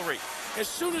rivalry. As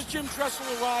soon as Jim Tressel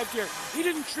arrived here, he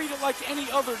didn't treat it like any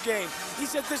other game. He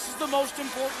said this is the most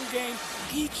important game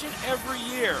each and every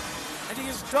year. And he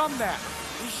has done that.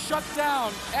 He shut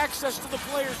down access to the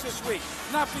players this week,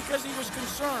 not because he was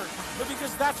concerned, but because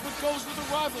that's what goes with the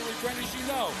rivalry, Brent, as you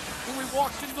know. When we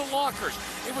walked into the lockers,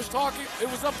 it was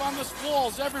up on the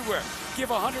walls everywhere. Give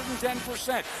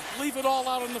 110%. Leave it all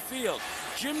out on the field.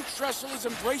 Jim Tressel has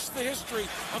embraced the history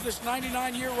of this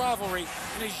 99-year rivalry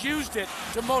and has used it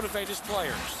to motivate his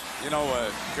players. You know,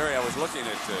 Gary, I was looking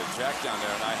at Jack down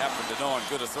there, and I happen to know on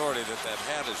good authority that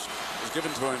hat was given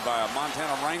to him by a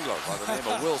Montana Wrangler by the name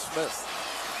of Will Smith.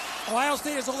 Ohio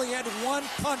State has only had 1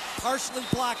 punt partially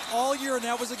blocked all year, and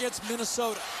that was against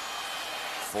Minnesota.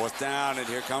 4th down, and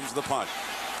here comes the punt.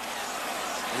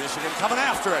 Michigan coming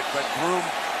after it, but Broom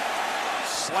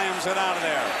slams it out of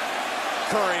there.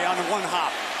 Curry on 1 hop.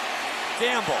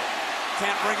 Gamble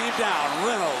can't bring him down.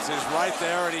 Reynolds is right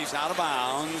there, and he's out of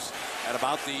bounds at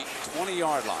about the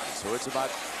 20-yard line. So it's about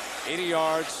 80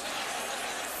 yards,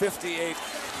 58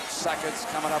 seconds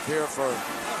coming up here for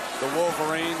the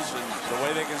Wolverines, and the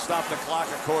way they can stop the clock,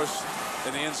 of course,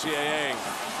 in the NCAA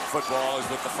football is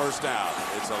with the 1st down.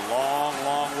 It's a long,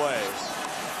 long way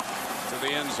to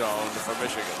the end zone for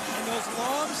Michigan. And those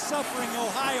long-suffering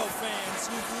Ohio fans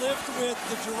who've lived with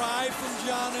the drive from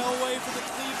John Elway for the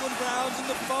Cleveland Browns and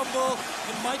the fumble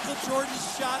and Michael Jordan's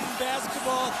shot in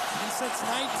basketball, and since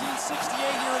 1968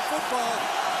 here in football,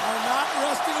 are not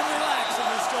resting and relaxing.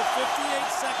 There's still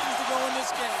 58 seconds to go in this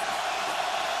game.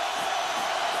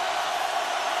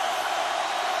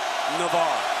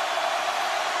 Navarre.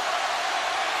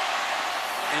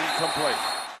 Incomplete.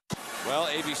 Well,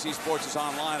 ABC Sports is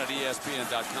online at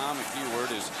ESPN.com. The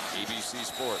keyword is ABC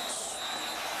Sports.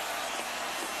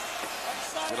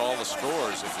 Get all the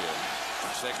scores if you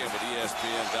check in with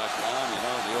ESPN.com. You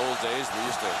know, in the old days, we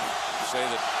used to say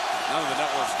that none of the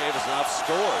networks gave us enough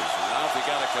scores. And now if you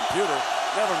got a computer,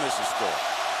 never miss a score.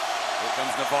 Here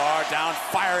comes Navarre, down,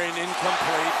 firing,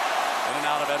 incomplete. In and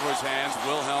out of Edwards' hands.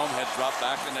 Wilhelm had dropped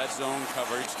back in that zone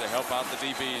coverage to help out the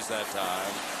DBs that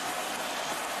time.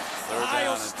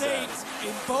 Ohio State,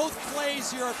 in both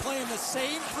plays here, are playing the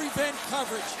same prevent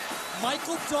coverage.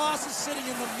 Michael Doss is sitting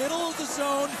in the middle of the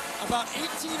zone, about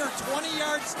 18 or 20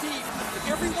 yards deep.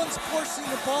 Everyone's forcing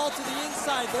the ball to the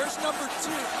inside. There's number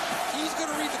 2. He's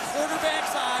going to read the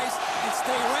quarterback's eyes and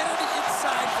stay right on the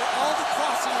inside for all the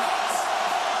crossing routes.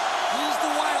 He's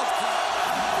the wildcat.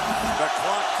 The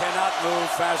clock cannot move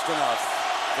fast enough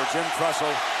for Jim Tressel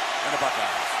and the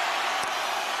Buckeyes.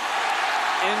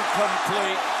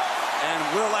 Incomplete. And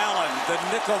Will Allen, the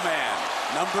nickel man,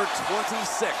 number 26,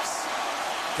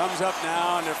 comes up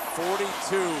now under 42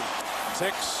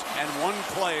 ticks and 1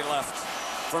 play left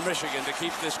for Michigan to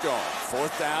keep this going.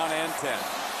 4th down and 10.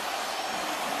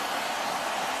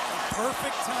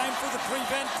 Perfect time for the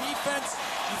prevent defense.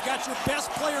 You've got your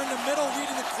best player in the middle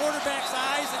reading the quarterback's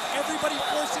eyes and everybody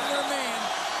forcing their man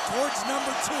towards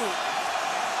number 2.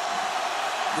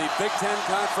 The Big Ten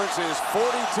Conference is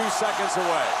 42 seconds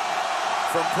away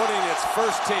from putting its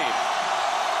first team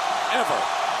ever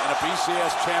in a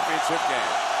BCS championship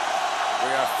game.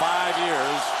 We are 5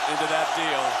 years into that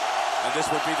deal, and this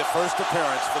would be the first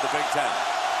appearance for the Big Ten.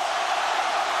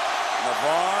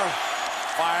 Navarre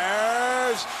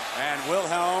fires, and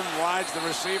Wilhelm rides the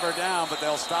receiver down, but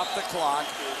they'll stop the clock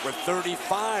with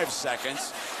 35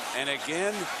 seconds. And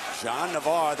again, John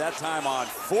Navarre, that time on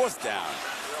 4th down,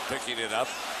 picking it up.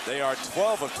 They are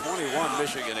 12 of 21,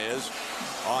 Michigan is,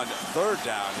 on 3rd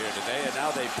down here today, and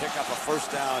now they pick up a 1st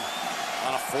down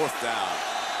on a 4th down.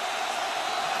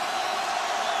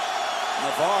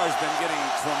 Navarre's been getting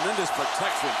tremendous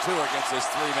protection, too, against this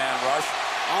 3-man rush.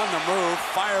 On the move,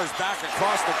 fires back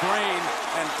across the grain,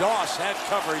 and Doss had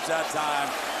coverage that time.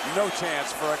 No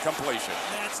chance for a completion.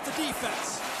 That's the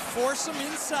defense. Force them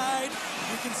inside.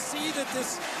 You can see that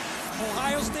this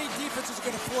Ohio State defense is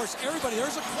going to force everybody.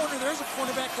 There's a corner, there's a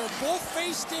cornerback. They're both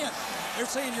faced in. They're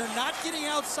saying, you're not getting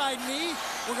outside me.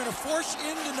 We're going to force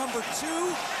into number 2.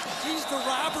 He's the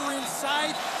robber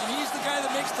inside, and he's the guy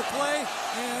that makes the play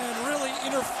and really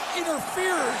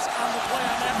interferes on the play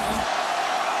on that one.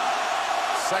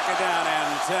 2nd down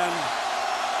and 10.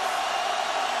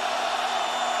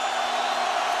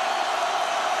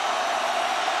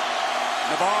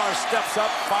 Navarre steps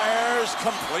up, fires,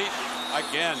 complete.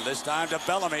 Again, this time to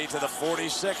Bellamy to the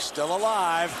 46, still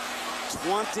alive.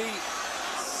 20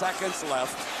 seconds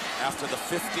left after the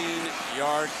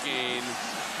 15-yard gain.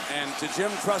 And to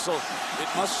Jim Tressel,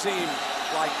 it must seem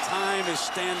like time is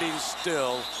standing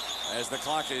still as the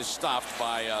clock is stopped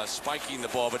by spiking the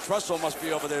ball. But Tressel must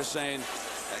be over there saying,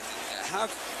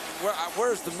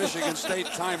 where's the Michigan State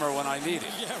timer when I need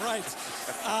it? Yeah, right.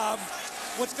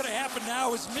 What's going to happen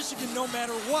now is Michigan, no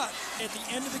matter what, at the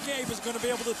end of the game is going to be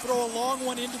able to throw a long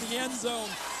one into the end zone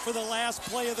for the last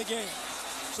play of the game.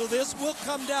 So this will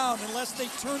come down unless they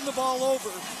turn the ball over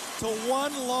to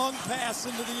 1 long pass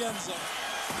into the end zone.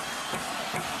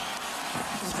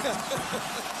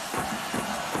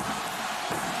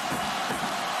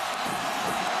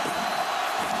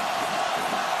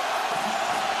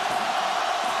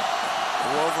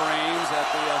 Wolverines at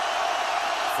the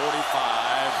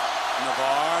 45.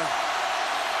 Navarre.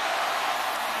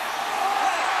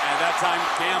 And that time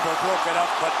Campbell broke it up,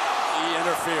 but he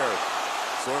interfered.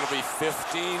 So it'll be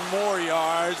 15 more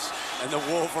yards, and the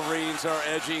Wolverines are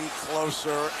edging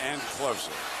closer and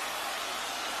closer.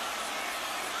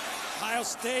 Ohio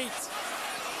State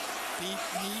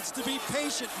needs to be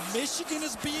patient. Michigan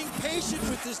is being patient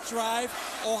with this drive.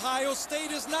 Ohio State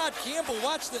is not. Campbell,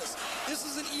 watch this. This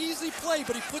is an easy play,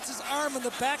 but he puts his arm in the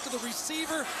back of the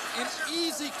receiver. An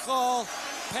easy call,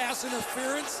 pass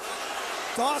interference.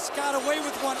 Doss got away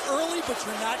with one early, but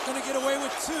you're not going to get away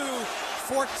with 2.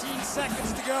 14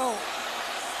 seconds to go.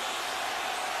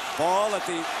 Ball at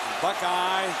the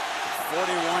Buckeye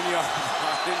 41-yard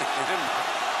line.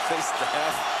 They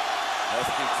staff. They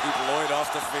can keep Lloyd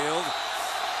off the field.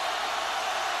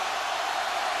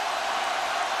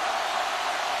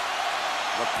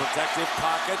 The protective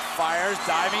pocket, fires,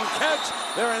 diving catch.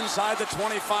 They're inside the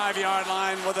 25-yard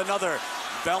line with another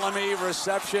Bellamy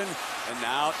reception. And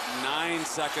now 9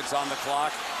 seconds on the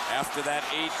clock after that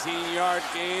 18-yard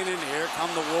gain. And here come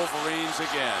the Wolverines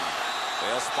again.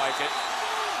 They'll spike it,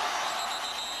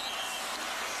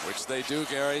 which they do,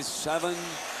 Gary. 7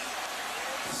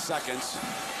 seconds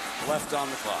left on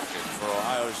the clock. And for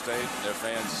Ohio State, their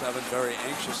fans, 7 very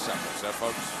anxious seconds,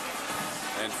 folks.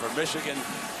 And for Michigan,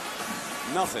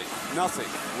 nothing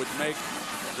would make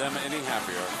them any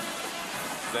happier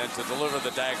than to deliver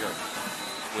the dagger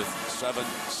with 7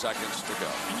 seconds to go.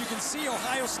 And you can see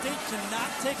Ohio State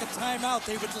cannot take a timeout.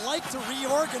 They would like to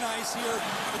reorganize here,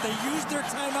 but they used their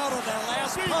timeout on that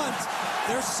last punt.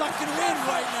 They're sucking wind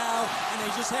right now, and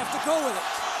they just have to go with it.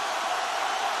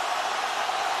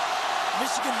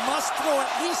 Michigan must throw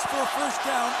at least for a first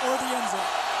down or the end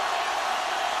zone.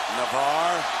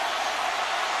 Navarre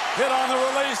hit on the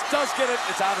release, does get it.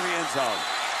 It's out of the end zone.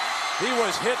 He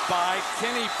was hit by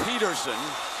Kenny Peterson.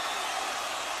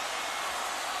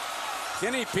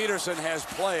 Kenny Peterson has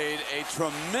played a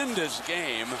tremendous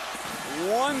game.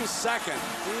 1 second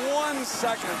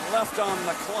left on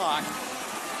the clock.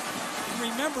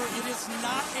 Remember, it is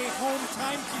not a home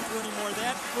timekeeper anymore.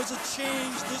 That was a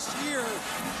change this year.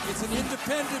 It's an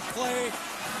independent play.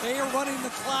 They are running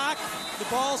the clock. The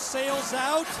ball sails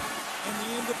out, and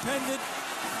the independent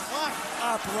clock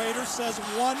operator says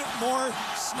 1 more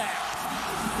snap.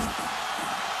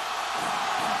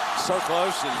 So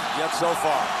close and yet so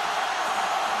far.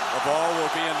 The ball will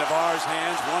be in Navarre's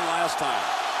hands one last time.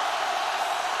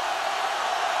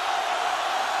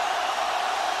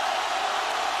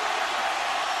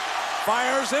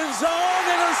 Fires in zone,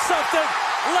 intercepted.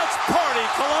 Let's party,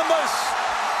 Columbus.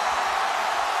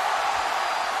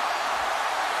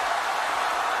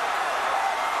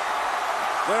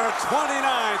 Their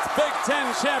 29th Big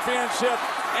Ten championship,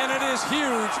 and it is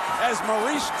huge as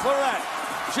Maurice Clarett,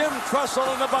 Jim Tressel,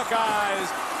 and the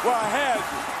Buckeyes were ahead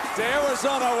to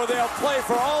Arizona, where they'll play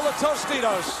for all the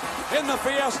Tostitos in the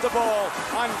Fiesta Bowl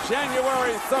on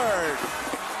January 3rd.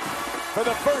 For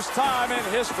the first time in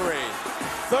history,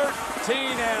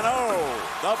 13-0,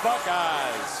 the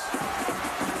Buckeyes.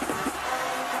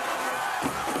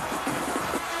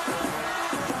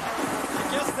 I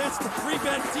guess that's the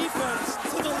prevent defense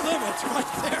to the limit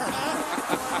right there, huh?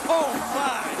 Oh,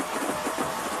 my.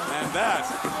 And that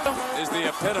is the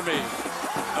epitome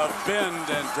of bend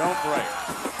and don't break.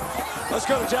 Let's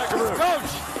go to Jack Carew.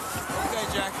 Coach. Okay,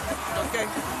 Jack. Okay.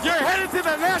 You're headed to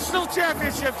the national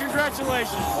championship.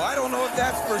 Congratulations. Well, I don't know if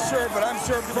that's for sure, but I'm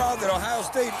sure proud that Ohio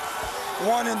State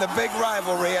won in the big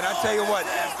rivalry. And I tell you what,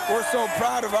 we're so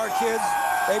proud of our kids.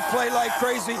 They play like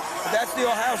crazy. That's the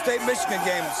Ohio State-Michigan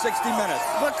game, 60 minutes.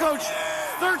 But, Coach,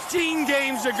 13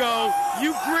 games ago,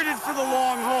 you gritted for the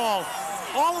long haul.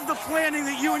 All of the planning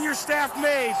that you and your staff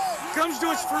made comes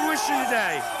to its fruition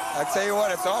today. I tell you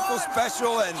what, it's awful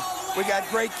special, and we got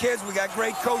great kids, we got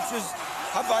great coaches.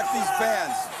 How about these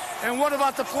fans? And what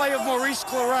about the play of Maurice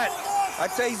Clarett?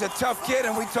 I'd say he's a tough kid,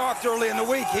 and we talked early in the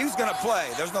week. He was going to play,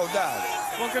 there's no doubt.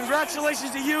 Well,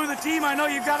 congratulations to you and the team. I know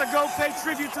you've got to go pay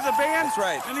tribute to the band. That's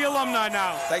right. And the alumni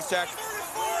now. Thanks, Jack.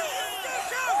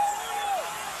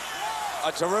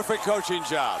 A terrific coaching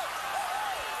job.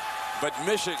 But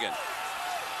Michigan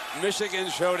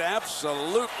showed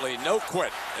absolutely no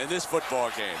quit in this football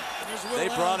game. They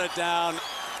brought it down,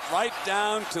 right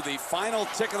down to the final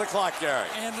tick of the clock, Gary.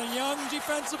 And the young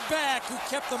defensive back who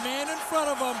kept the man in front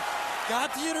of him,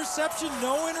 got the interception,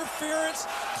 no interference,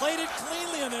 played it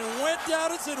cleanly, and then went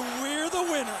down and said, "We're the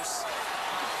winners."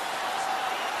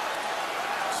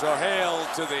 So hail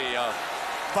to the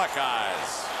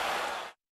Buckeyes.